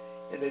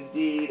 And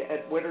indeed,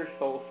 at winter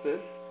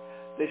solstice,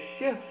 the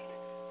shift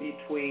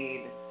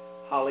between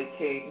Holly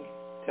King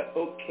to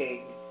Oak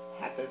King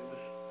happens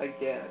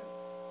again.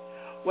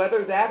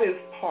 Whether that is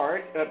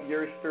part of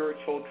your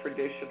spiritual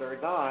tradition or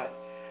not,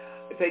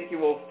 I think you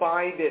will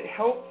find it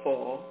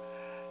helpful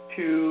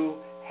to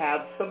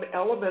have some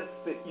elements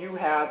that you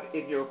have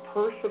in your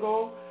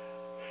personal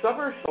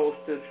summer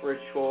solstice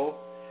ritual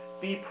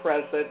be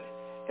present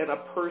in a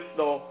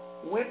personal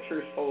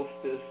winter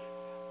solstice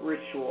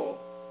ritual.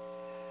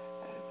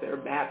 They're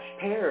matched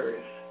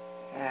pairs,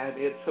 and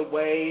it's a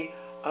way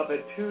of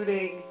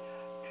attuning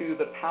to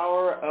the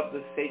power of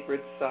the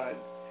sacred sun.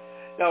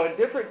 Now, in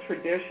different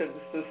traditions,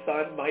 the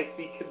sun might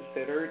be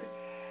considered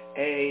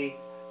a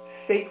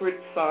sacred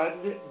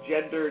sun,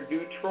 gender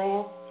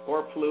neutral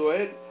or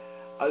fluid,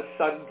 a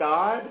sun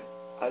god,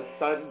 a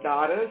sun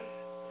goddess,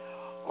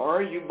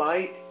 or you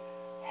might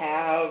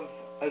have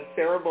a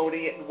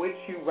ceremony in which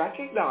you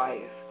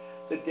recognize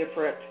the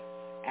different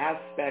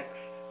aspects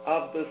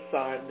of the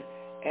sun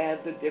and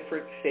the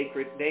different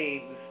sacred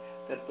names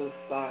that the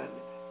sun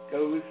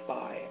goes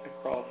by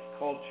across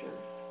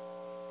cultures.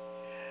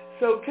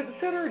 So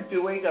consider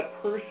doing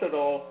a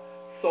personal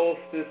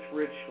solstice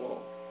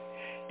ritual.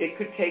 It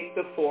could take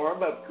the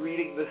form of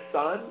greeting the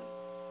sun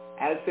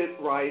as it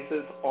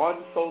rises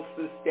on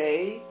solstice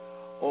day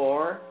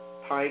or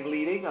time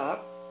leading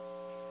up,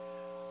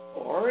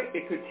 or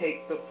it could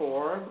take the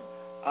form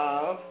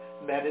of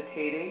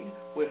meditating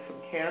with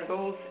some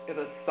candles in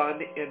a sun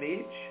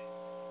image.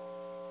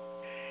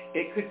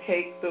 It could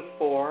take the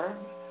form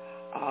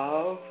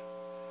of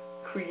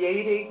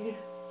creating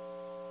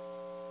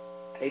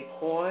a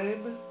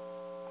poem,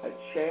 a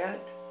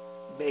chant,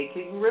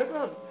 making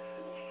rhythms,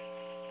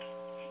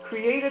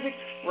 creative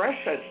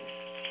expressions.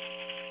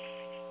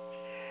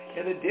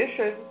 In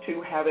addition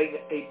to having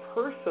a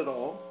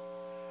personal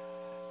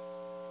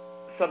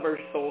summer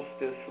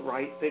solstice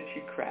rite that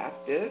you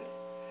crafted,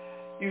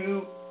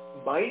 you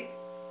might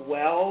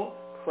well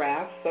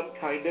craft some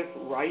kind of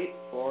rite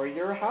for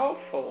your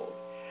household.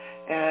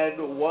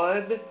 And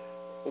one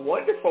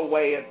wonderful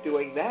way of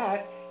doing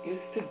that is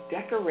to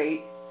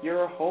decorate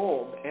your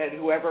home, and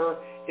whoever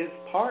is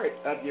part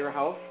of your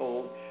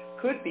household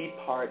could be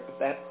part of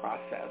that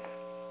process.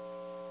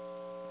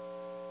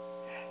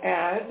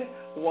 And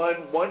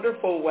one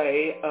wonderful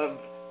way of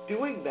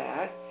doing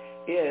that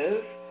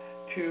is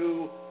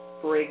to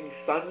bring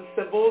sun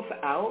symbols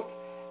out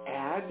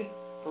and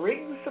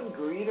bring some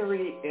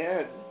greenery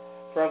in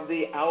from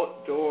the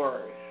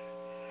outdoors.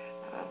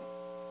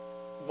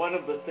 One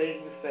of the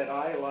things that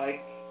I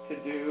like to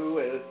do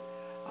is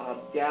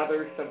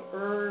gather some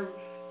herbs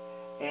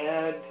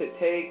and to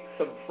take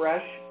some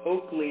fresh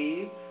oak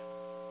leaves.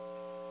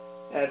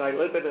 And I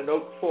live in an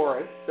oak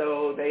forest,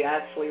 so they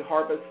actually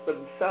harvest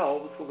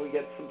themselves when we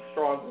get some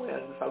strong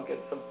winds. I'll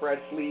get some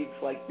fresh leaves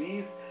like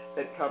these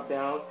that come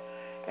down.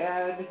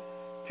 And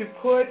to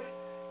put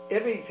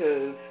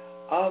images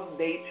of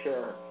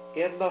nature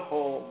in the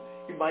home.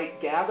 You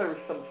might gather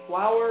some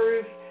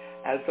flowers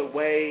as a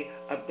way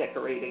of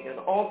decorating an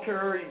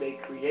altar. You may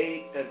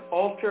create an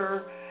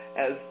altar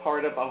as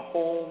part of a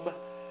home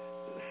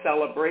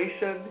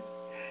celebration.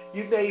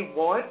 You may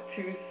want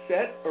to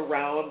sit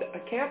around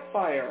a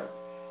campfire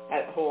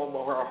at home,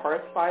 or a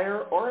hearth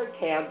fire, or a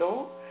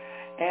candle,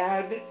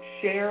 and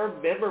share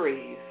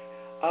memories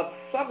of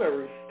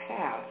summers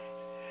past.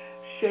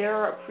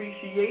 Share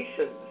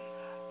appreciations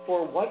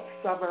for what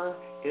summer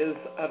is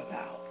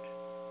about.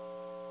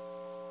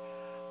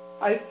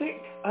 I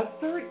think a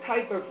third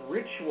type of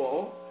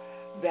ritual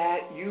that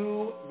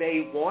you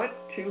may want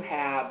to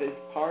have as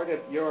part of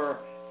your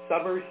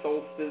summer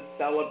solstice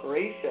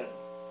celebration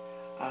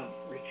of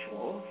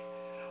rituals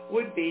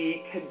would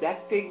be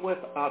connecting with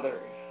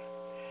others.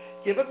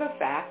 Given the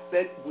fact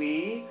that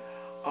we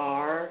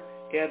are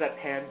in a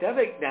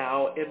pandemic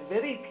now and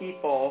many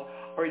people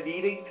are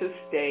needing to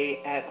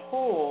stay at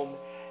home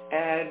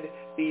and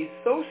be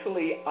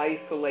socially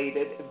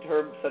isolated in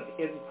terms of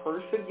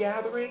in-person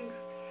gatherings,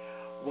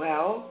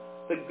 well,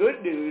 the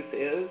good news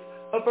is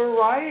a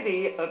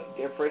variety of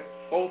different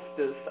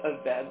solstice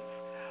events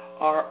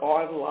are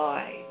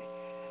online.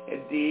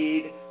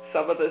 Indeed,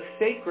 some of the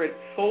sacred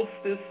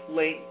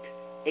solstice-linked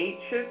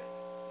ancient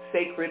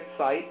sacred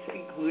sites,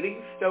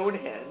 including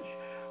Stonehenge,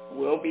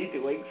 will be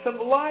doing some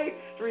live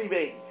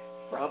streaming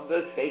from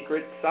the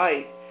sacred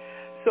site.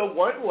 So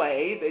one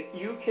way that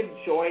you can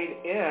join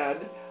in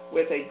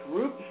with a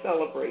group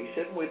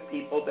celebration with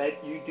people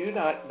that you do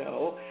not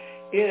know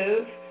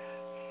is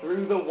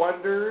through the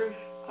wonders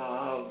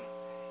of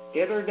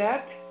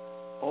internet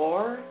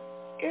or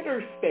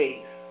inner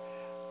space,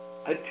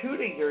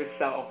 attuning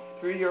yourself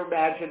through your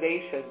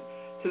imagination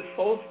to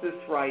solstice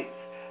rites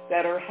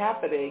that are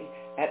happening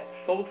at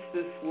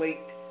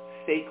solstice-linked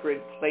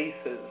sacred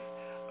places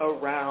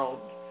around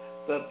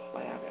the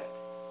planet.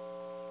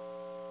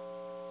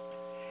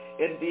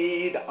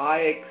 Indeed, I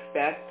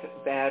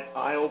expect that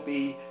I'll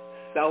be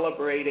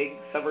celebrating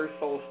summer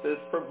solstice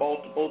for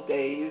multiple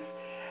days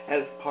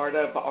as part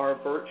of our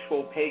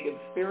virtual pagan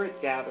spirit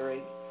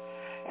gathering.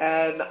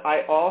 And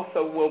I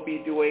also will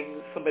be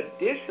doing some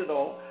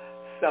additional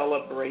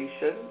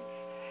celebrations,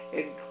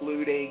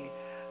 including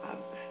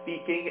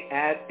speaking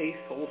at a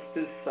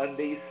Solstice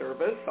Sunday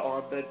service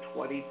on the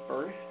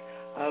 21st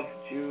of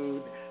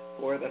June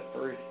for the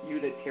First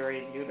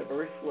Unitarian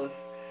Universalist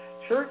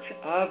Church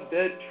of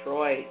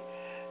Detroit.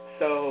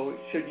 So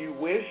should you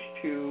wish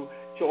to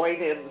join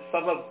in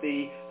some of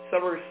the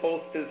summer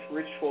solstice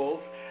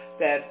rituals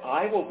that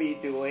I will be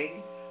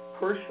doing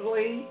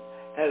personally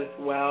as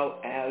well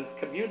as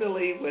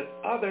communally with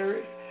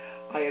others,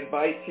 I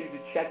invite you to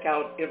check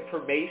out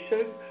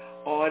information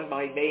on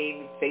my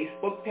main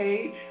Facebook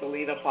page,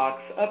 Selena Fox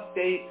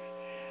Updates,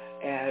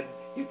 and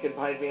you can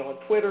find me on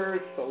Twitter,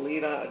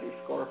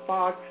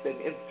 Selena_Fox, and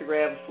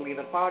Instagram,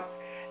 Selena Fox,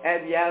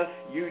 and yes,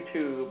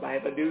 YouTube. I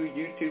have a new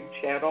YouTube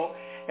channel,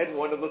 and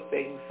one of the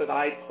things that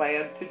I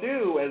plan to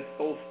do as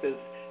solstice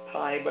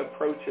time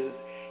approaches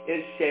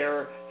is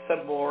share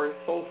some more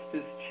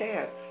solstice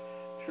chants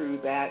through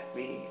that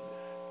means.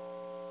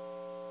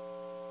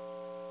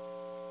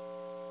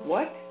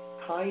 What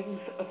kinds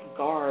of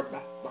garb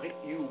might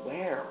you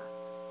wear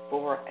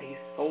for a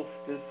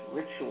solstice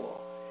ritual?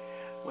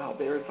 Well,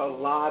 there's a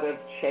lot of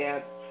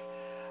chants,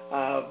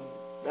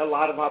 a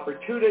lot of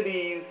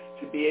opportunities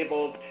to be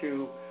able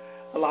to,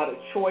 a lot of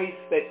choice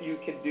that you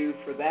can do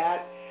for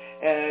that.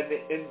 And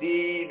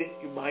indeed,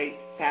 you might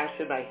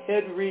fashion a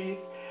head wreath.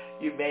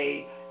 You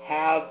may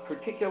have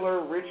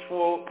particular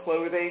ritual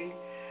clothing.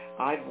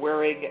 I'm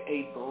wearing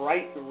a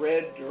bright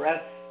red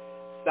dress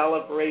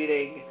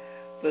celebrating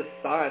the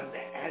sun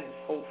and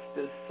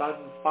solstice sun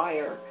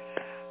fire.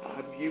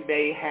 You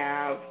may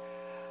have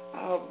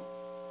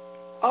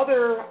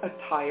other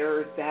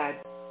attire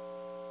that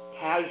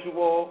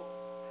casual.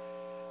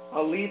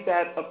 I'll leave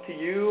that up to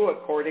you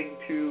according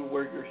to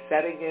where your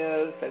setting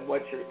is and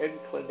what your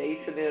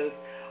inclination is.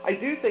 I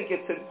do think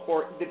it's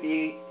important to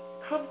be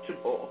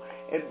comfortable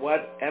in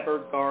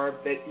whatever garb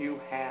that you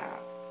have.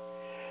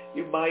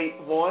 You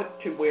might want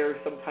to wear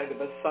some kind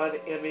of a sun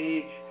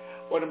image.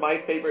 One of my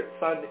favorite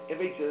sun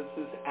images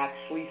is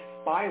actually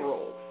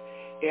spirals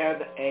in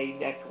a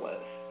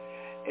necklace.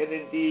 And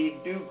indeed,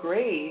 New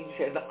Grange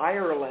in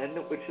Ireland,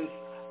 which is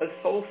a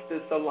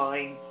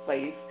solstice-aligned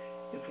place,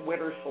 it's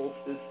winter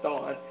solstice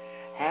dawn,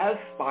 has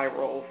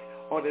spirals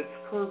on its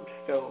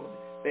curbstone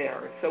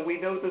there. So we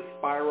know the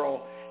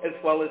spiral as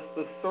well as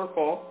the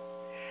circle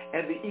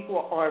and the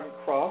equal arm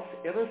cross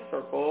in a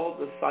circle,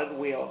 the sun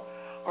wheel,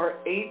 are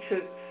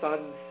ancient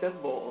sun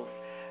symbols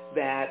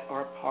that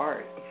are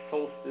part of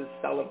solstice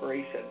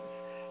celebrations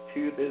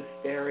to this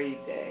very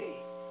day.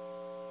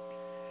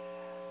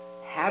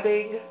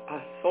 Having a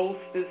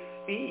solstice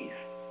feast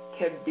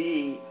can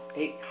be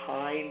a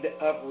kind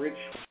of ritual.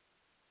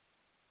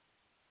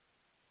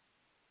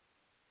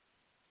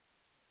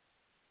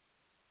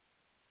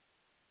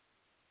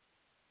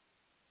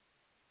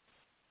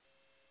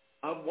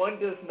 One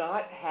does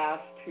not have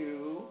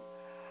to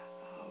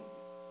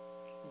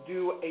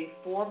do a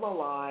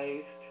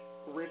formalized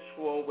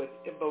ritual with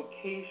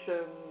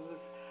invocations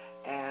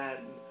and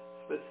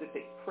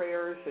specific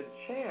prayers and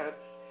chants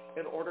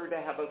in order to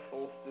have a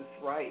solstice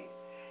rite.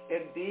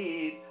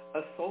 Indeed,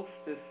 a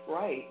solstice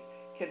rite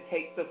can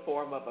take the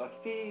form of a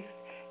feast.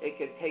 It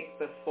can take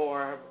the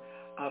form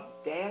of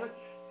dance.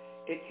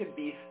 It can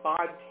be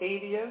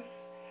spontaneous.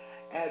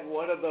 And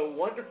one of the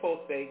wonderful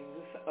things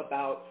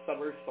about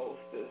summer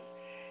solstice,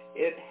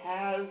 it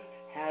has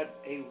had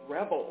a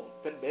rebel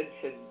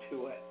dimension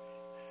to it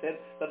since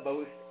the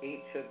most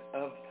ancient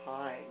of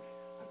times,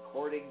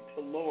 according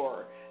to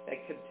lore that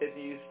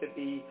continues to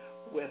be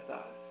with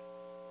us.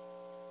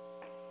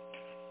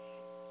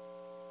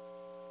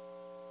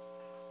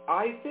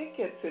 I think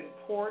it's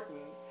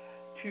important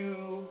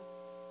to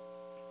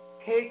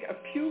take a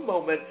few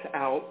moments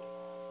out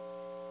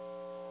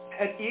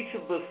at each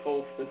of the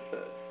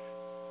solstices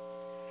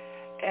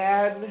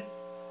and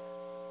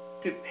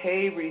to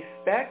pay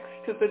respects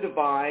to the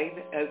divine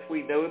as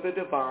we know the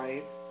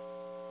divine,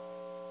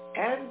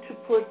 and to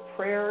put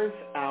prayers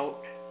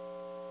out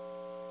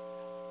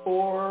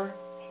for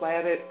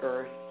planet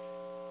Earth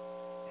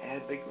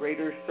and the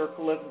greater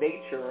circle of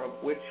nature of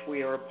which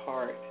we are a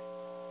part.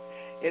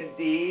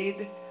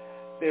 Indeed,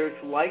 there's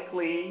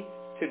likely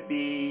to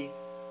be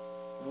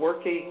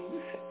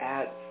workings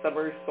at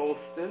Summer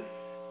Solstice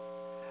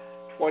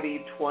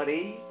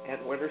 2020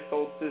 and Winter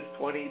Solstice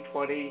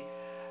 2020,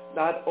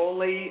 not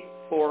only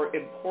for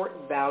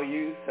important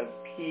values of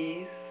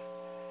peace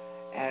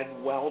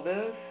and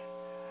wellness,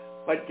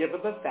 but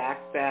given the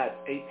fact that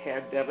a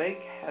pandemic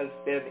has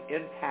been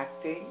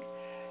impacting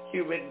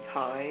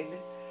humankind,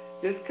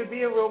 this could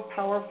be a real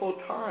powerful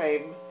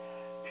time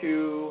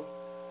to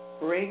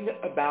bring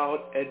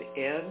about an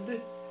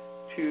end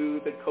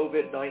to the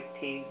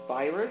COVID-19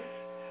 virus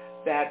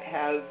that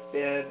has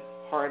been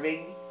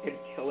harming and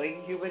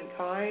killing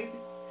humankind,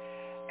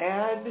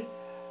 and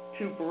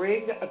to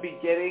bring a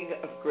beginning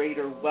of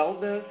greater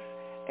wellness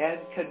and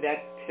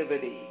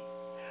connectivity.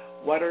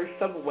 What are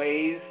some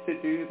ways to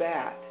do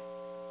that?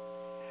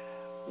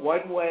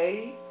 One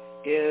way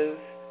is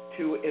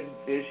to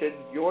envision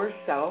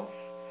yourself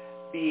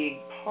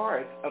being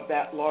part of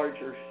that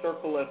larger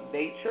circle of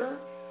nature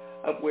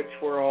of which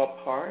we're all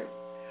part.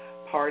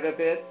 Part of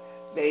it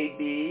may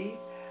be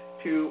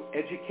to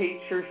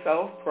educate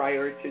yourself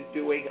prior to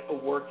doing a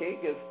working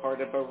as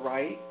part of a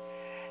rite,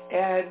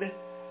 and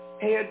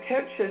pay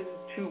attention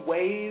to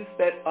ways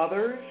that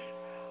others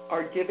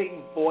are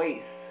giving voice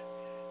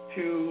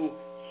to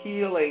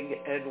healing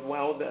and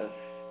wellness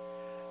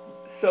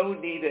so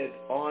needed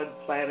on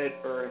planet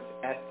Earth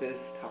at this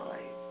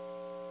time.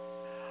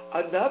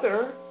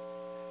 Another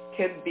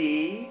can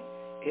be,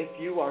 if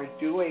you are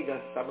doing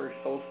a summer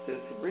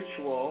solstice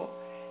ritual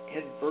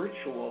in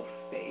virtual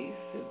space,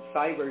 in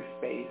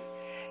cyberspace,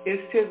 is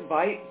to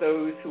invite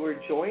those who are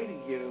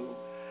joining you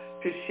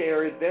to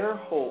share their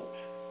hopes,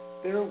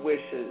 their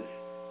wishes,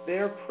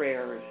 their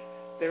prayers,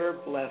 their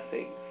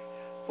blessings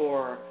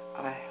for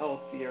a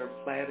healthier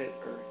planet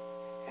Earth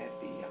and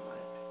beyond.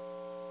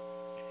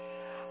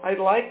 I'd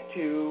like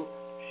to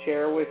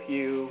share with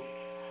you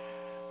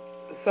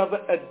some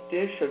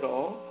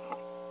additional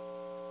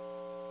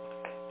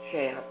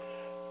chants.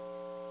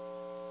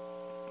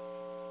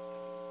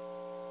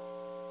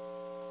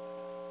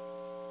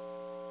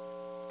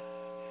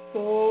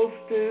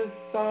 Solstice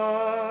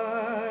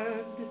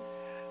sun,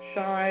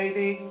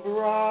 shining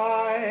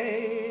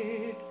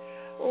bright,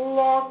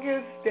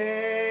 longest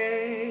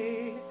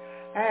day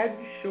and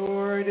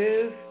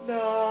shortest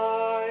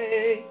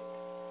night.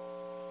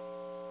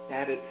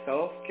 That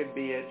itself can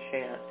be a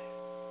chant.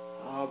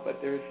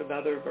 But there's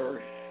another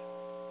verse.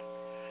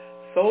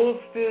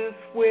 Solstice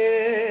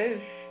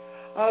wish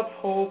of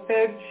hope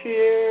and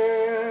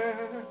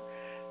cheer,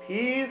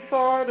 peace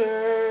on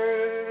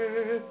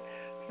earth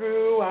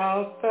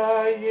throughout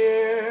the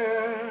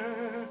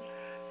year.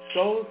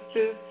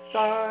 Solstice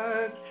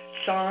sun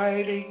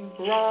shining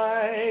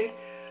bright,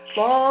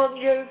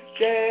 longest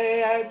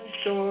day and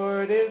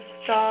shortest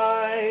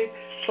night.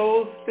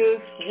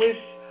 Solstice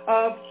wish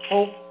of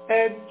hope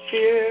and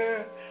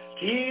cheer,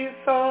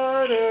 peace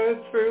on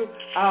earth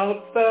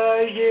throughout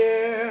the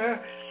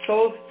year.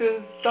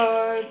 Solstice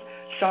sun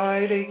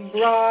shining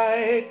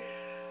bright,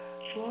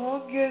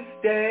 longest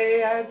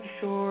day and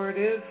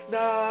shortest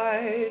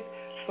night.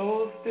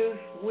 Solstice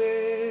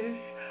wish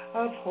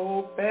of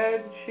hope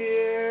and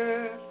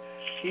cheer,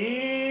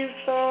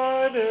 peace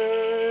on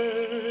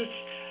earth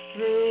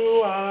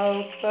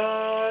throughout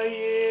the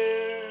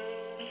year.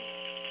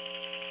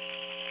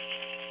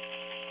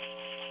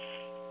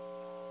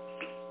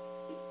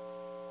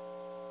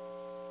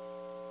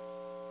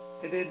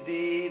 And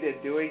indeed, in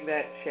doing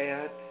that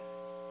chant,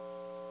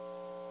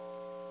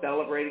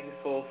 celebrating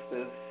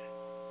solstice,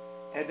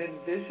 and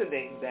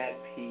envisioning that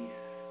peace,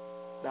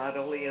 not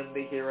only in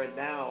the here and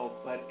now,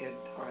 but in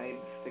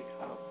times to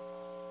come.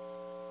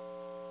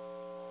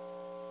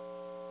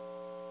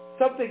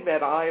 Something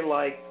that I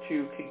like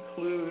to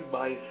conclude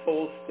my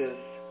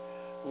solstice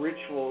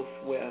rituals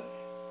with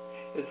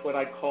is what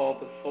I call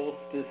the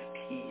solstice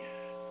peace.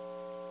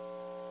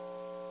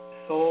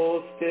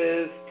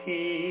 Solstice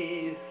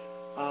peace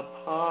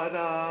upon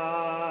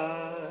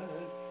us,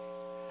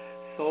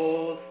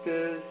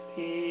 solstice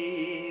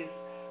peace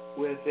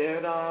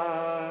within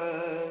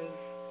us,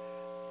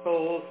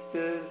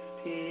 solstice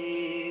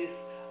peace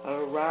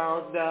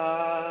around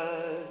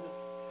us,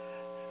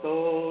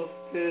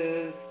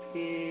 solstice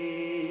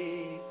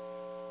peace,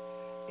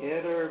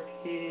 inner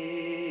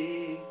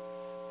peace,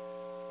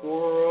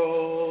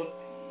 world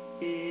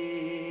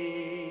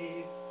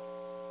peace.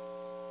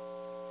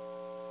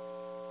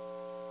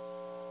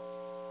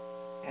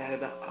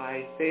 And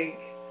I think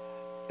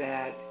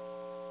that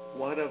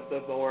one of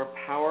the more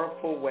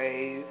powerful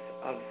ways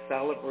of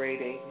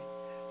celebrating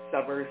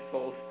summer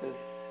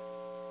solstice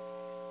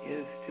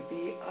is to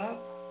be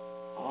up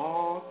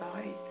all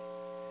night.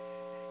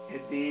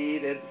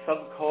 Indeed, in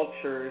some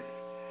cultures,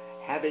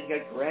 having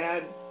a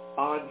grand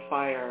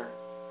bonfire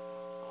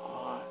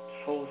on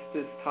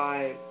solstice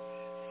time,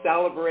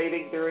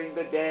 celebrating during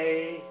the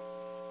day,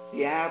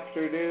 the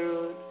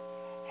afternoon,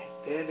 and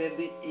then in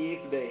the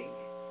evening,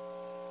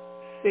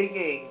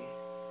 singing,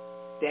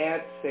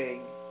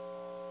 dancing,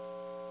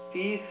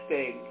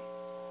 feasting,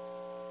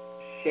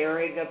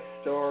 sharing of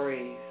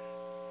stories,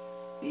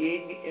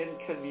 being in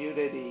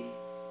community,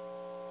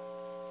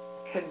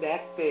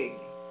 connecting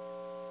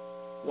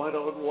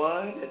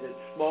one-on-one and in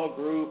small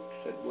groups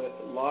and with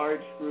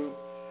large groups.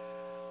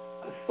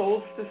 A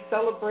solstice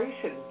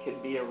celebration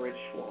can be a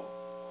ritual,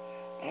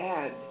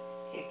 and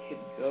it can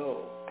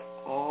go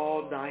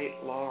all night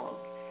long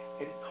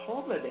and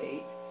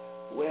culminate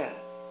with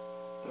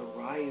the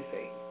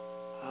rising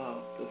of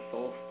the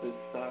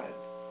solstice sun.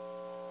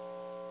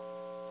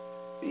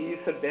 These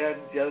have been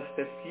just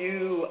a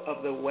few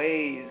of the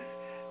ways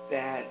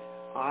that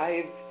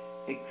I've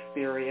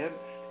experienced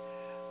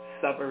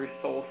summer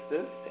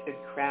solstice and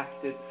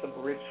crafted some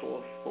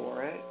rituals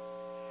for it.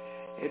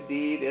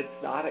 Indeed, it's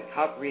not a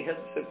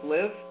comprehensive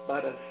list,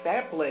 but a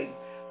sampling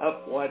of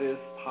what is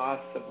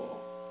possible.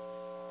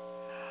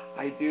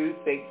 I do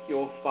think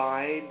you'll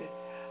find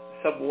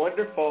some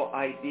wonderful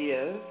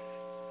ideas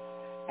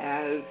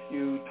as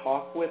you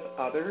talk with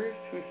others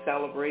who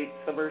celebrate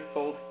summer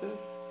solstice,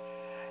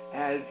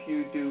 as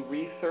you do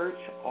research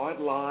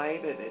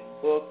online and in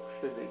books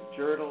and in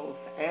journals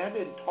and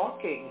in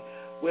talking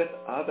with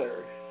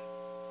others.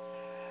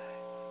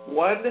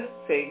 One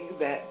thing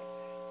that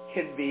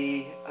can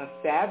be a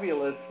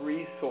fabulous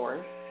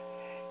resource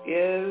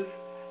is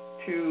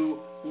to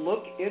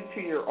look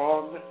into your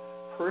own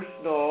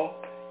personal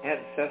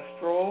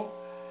ancestral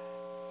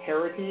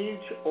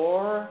heritage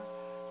or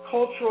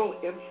cultural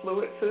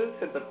influences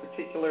in the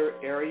particular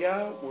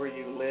area where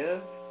you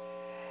live,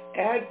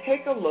 and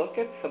take a look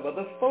at some of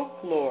the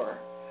folklore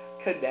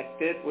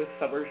connected with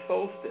summer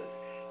solstice.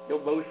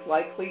 You'll most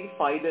likely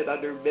find it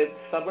under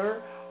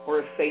Midsummer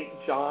or St.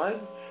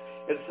 John's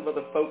in some of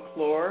the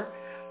folklore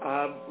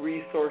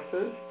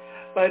resources,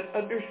 but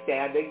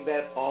understanding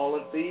that all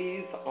of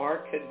these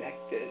are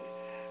connected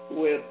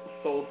with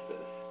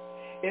solstice.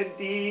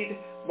 Indeed,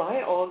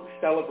 my own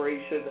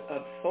celebration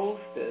of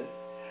solstice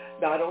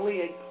not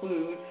only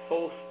includes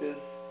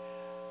solstice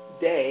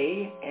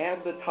day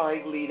and the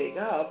time leading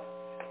up,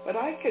 but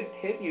I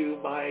continue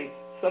my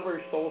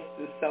summer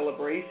solstice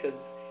celebrations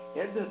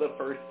into the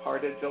first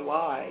part of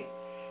July.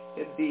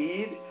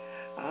 Indeed,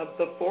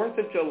 the 4th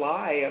of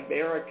July,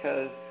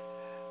 America's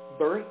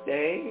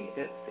birthday,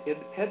 its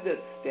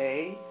Independence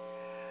Day,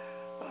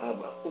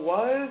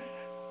 was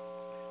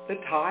the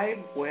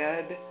time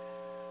when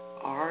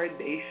our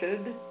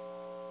nation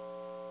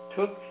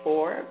took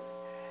form,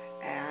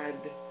 and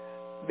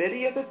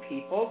many of the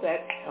people that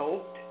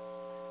helped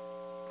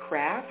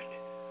craft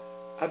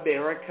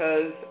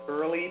America's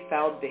early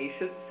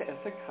foundations as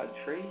a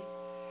country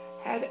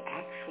had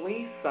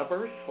actually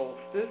summer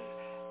solstice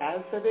as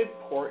an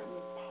important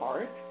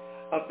part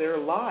of their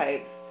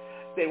lives.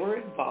 They were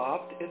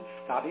involved in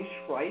Scottish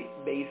Rite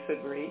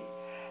Masonry,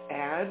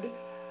 and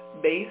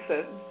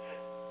Masons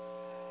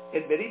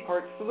in many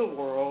parts of the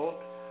world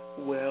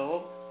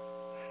will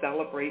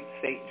celebrate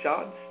St.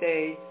 John's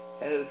Day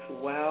as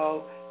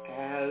well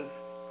as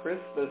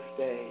Christmas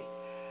Day.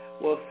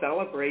 Will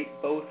celebrate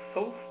both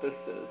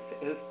solstices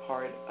as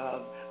part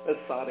of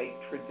Masonic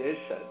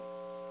tradition.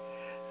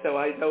 So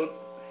I don't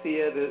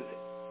see it as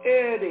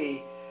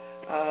any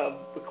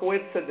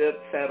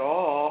coincidence at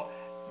all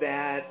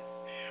that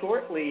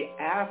shortly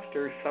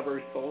after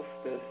summer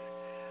solstice,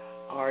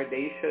 our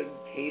nation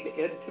came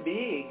into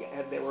being,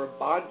 and there were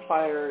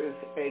bonfires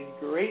and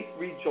great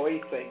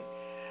rejoicing.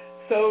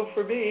 So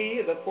for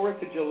me, the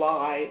 4th of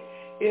July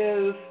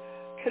is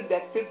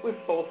connected with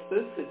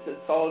solstice. It's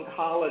its own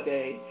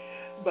holiday,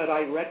 but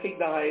I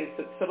recognize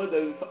that some of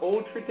those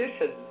old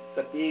traditions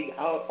of being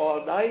out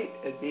all night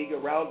and being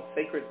around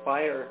sacred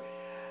fire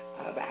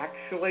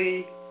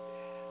actually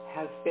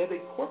has been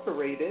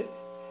incorporated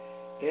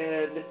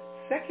in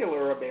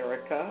secular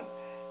America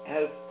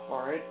as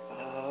part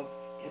of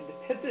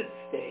Independence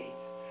Day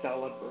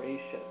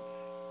celebrations.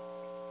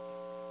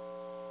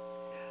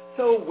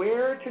 So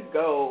where to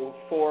go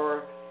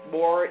for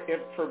more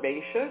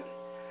information?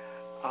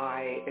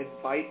 I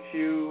invite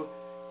you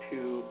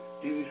to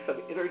do some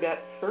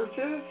internet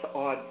searches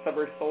on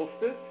summer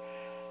solstice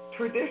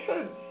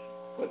traditions.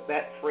 Put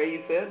that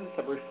phrase in,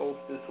 summer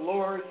solstice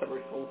lore,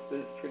 summer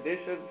solstice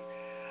traditions.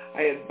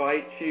 I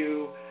invite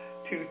you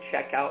to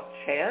check out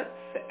chants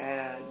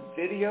and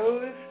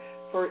videos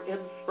for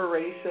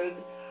inspiration.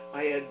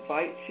 I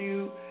invite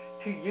you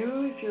to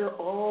use your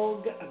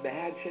own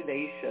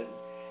imagination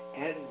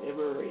and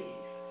memories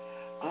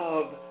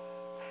of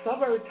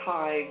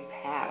summertime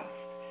past.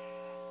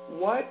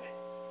 What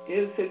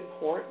is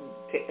important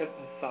to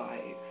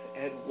emphasize,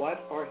 and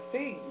what are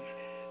things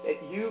that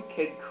you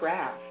can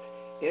craft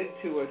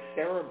into a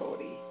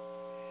ceremony,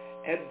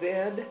 and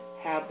then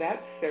have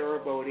that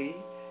ceremony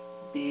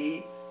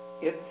be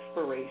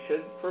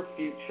inspiration for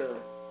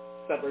future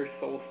summer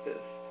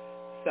solstice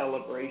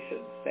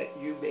celebrations that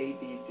you may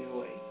be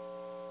doing.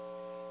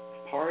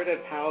 It's part of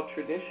how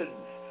traditions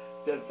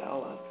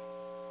develop.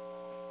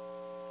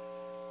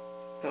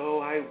 So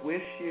I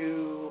wish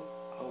you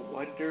a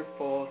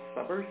wonderful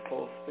summer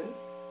solstice,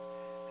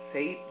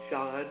 St.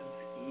 John's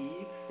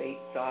Eve, St.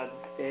 John's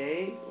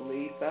Day,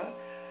 Letha,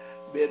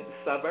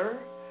 Midsummer,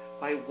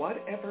 by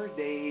whatever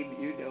name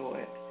you know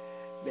it.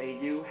 May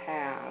you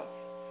have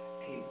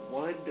a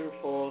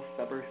wonderful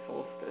summer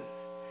solstice.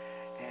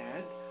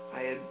 And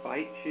I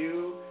invite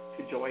you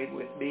to join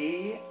with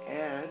me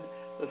and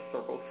the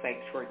Circle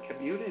Sanctuary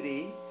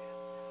community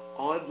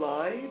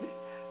online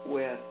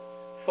with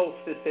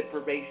solstice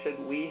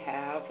information we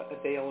have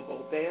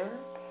available there.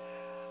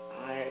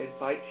 I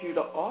invite you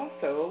to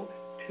also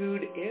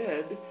tune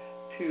in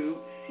to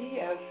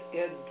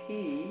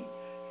CSNP,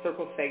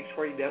 Circle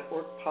Sanctuary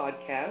Network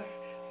Podcast,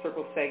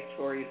 Circle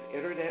Sanctuary's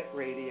Internet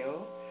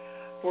Radio,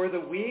 for the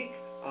week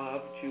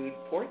of June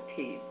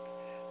 14th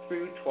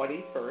through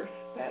 21st.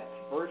 That's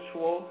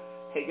virtual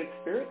Pagan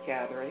Spirit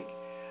Gathering.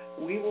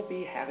 We will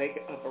be having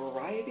a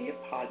variety of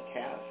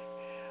podcasts,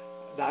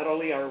 not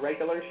only our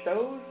regular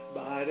shows,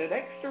 but an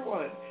extra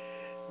one.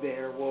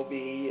 There will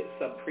be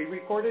some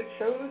pre-recorded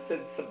shows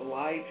and some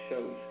live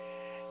shows,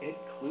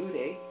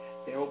 including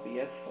there will be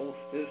a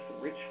solstice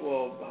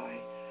ritual by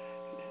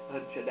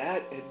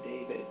Jeanette and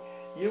David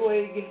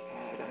Ewing,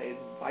 and I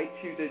invite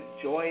you to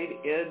join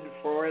in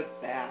for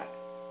that.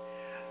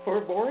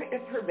 For more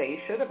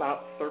information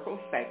about Circle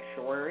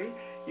Sanctuary,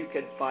 you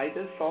can find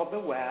us on the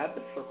web,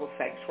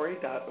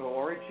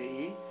 circlesanctuary.org,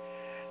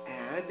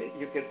 and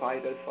you can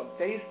find us on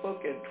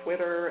Facebook and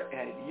Twitter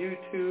and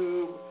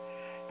YouTube.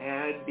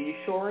 And be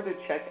sure to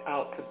check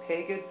out the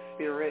Pagan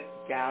Spirit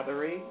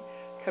Gathering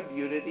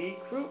community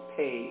group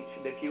page.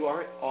 And if you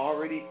aren't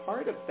already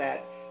part of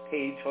that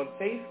page on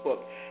Facebook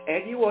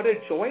and you want to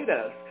join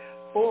us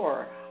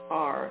for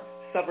our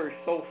summer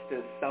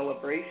solstice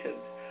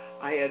celebrations,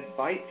 I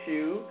invite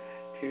you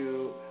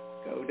to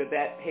go to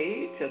that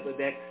page in the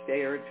next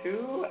day or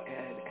two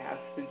and ask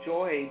to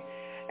join.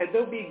 And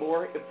there'll be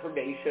more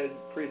information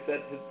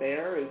presented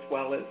there as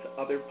well as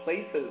other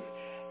places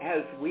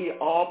as we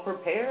all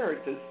prepare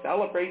to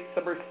celebrate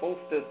summer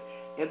solstice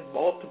in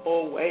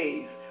multiple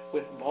ways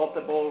with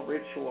multiple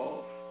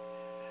rituals.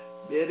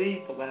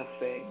 Many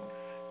blessings.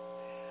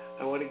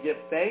 I want to give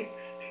thanks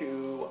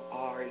to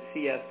our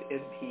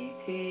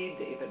CSNP team,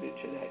 David and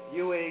Jeanette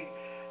Ewing,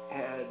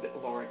 and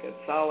Laura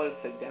Gonzalez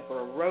and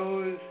Deborah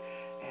Rose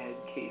and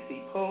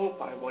Casey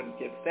Pope. I want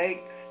to give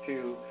thanks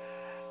to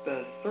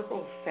the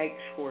Circle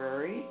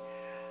Sanctuary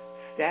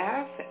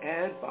staff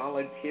and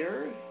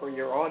volunteers for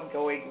your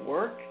ongoing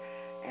work,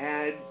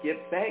 and give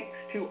thanks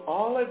to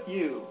all of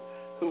you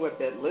who have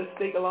been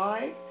listening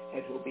live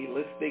and who will be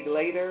listening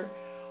later,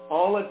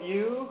 all of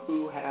you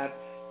who have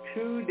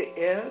tuned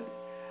in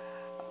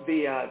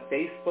via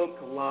Facebook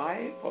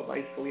Live on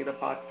my Selena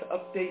Fox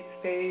Updates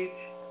page,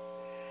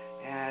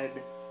 and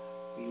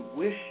we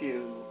wish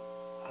you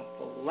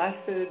a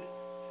blessed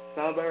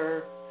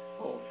summer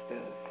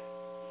solstice.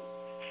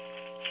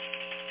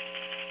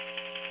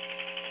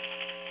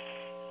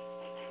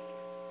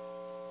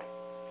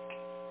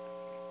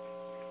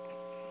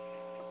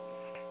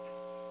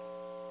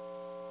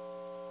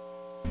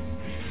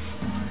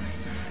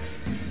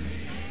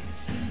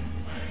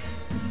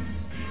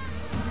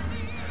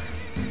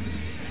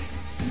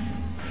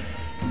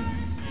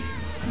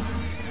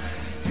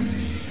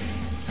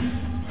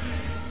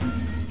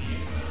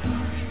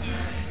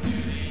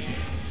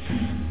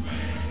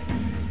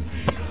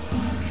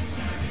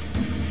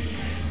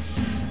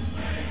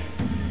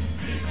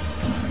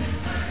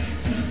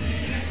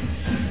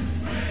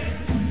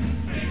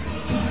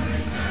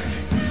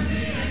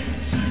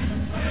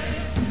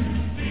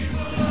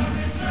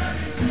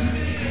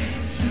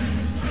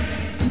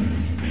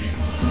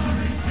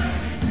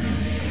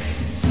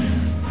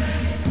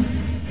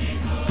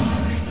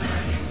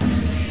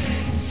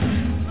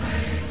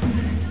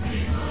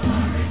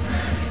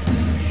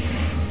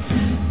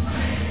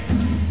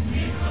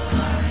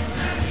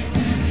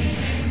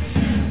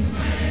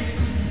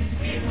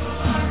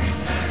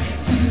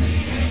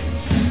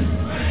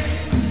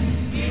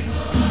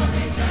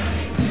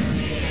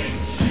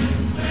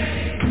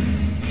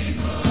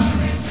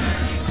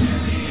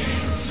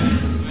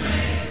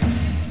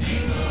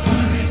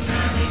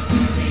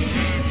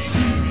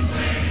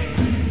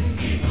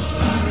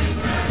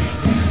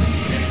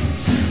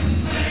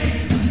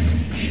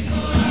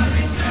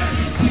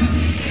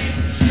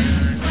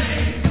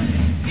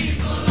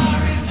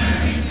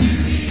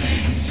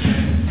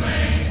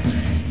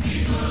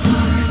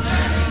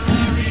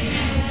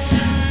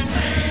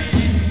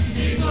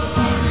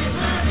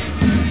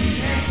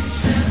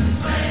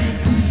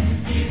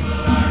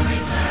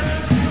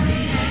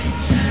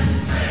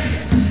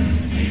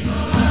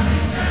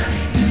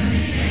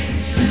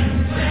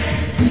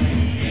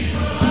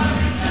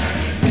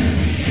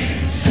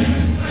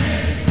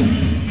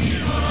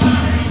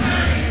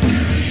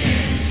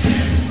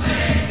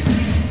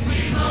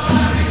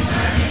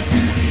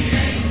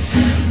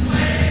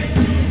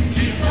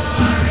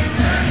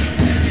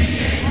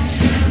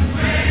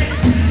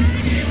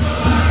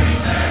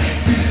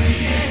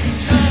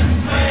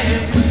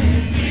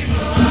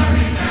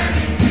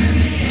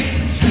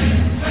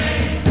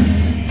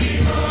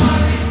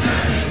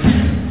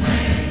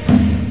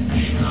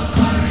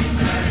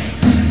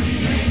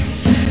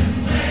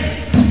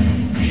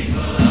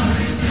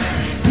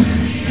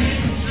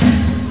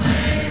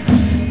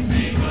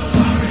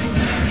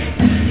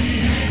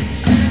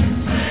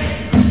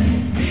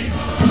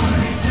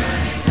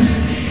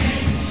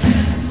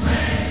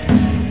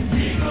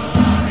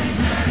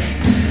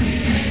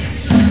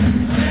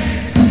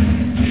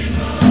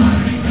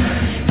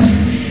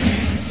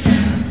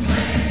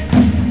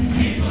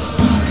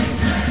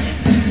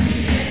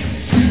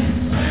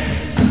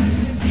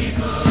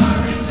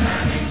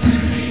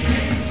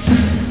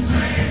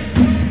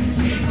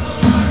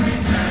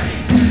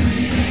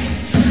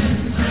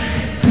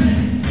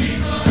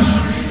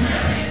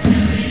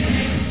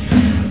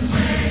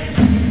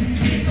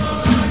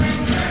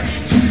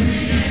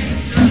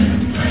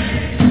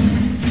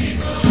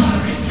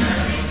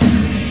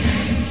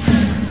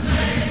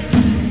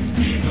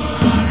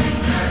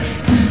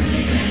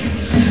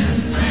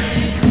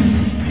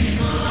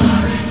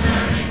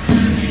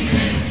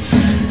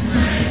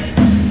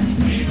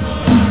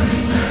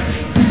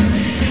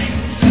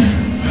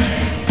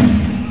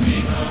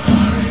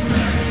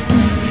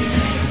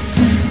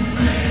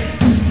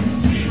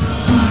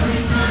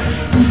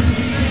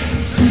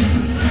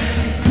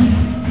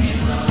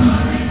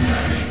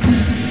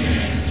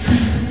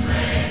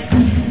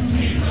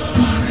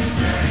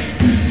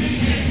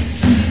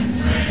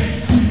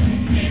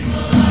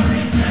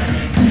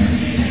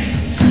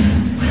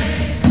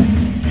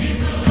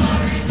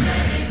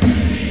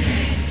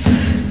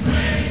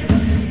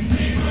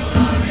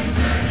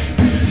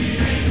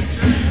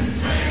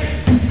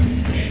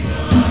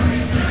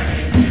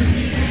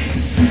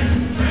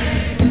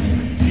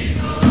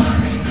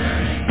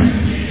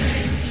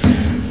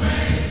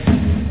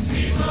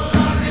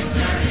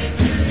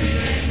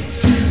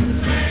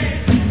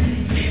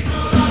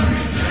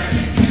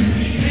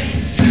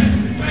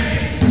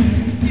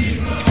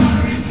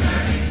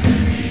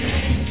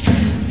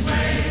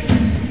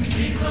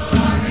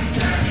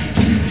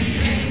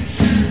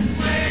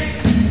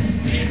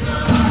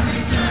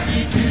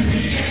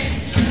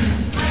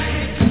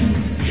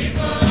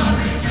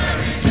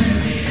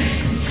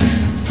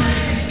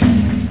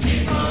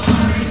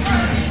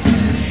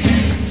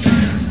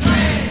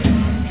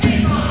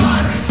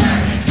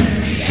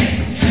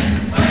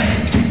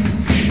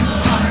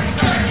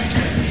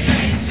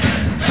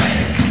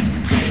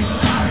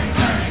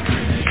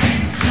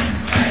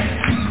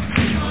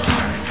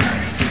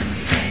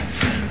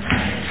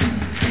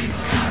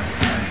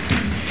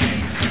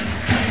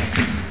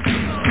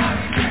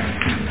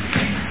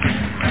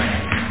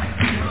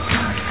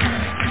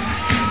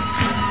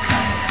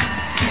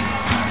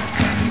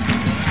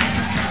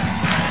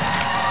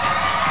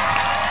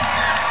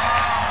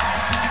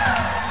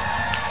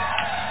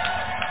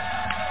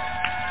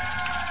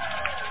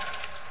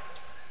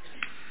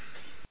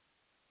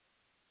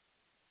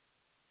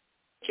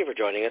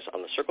 joining us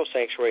on the Circle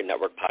Sanctuary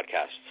Network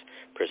podcasts,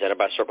 presented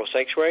by Circle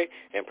Sanctuary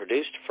and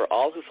produced for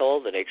all who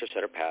follow the Nature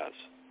Center paths.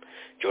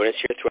 Join us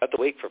here throughout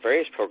the week for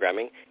various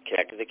programming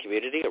connecting the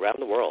community around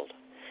the world.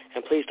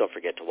 And please don't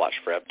forget to watch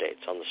for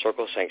updates on the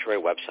Circle Sanctuary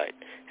website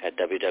at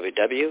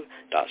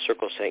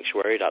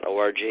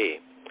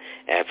www.circlesanctuary.org.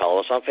 And follow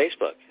us on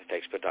Facebook at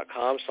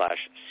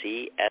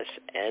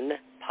facebook.com/CSN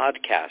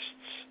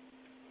podcasts.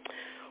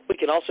 We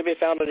can also be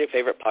found on your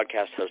favorite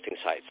podcast hosting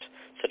sites,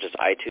 such as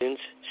iTunes,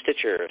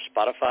 Stitcher,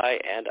 Spotify,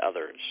 and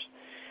others.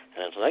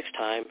 And until next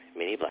time,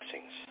 many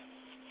blessings.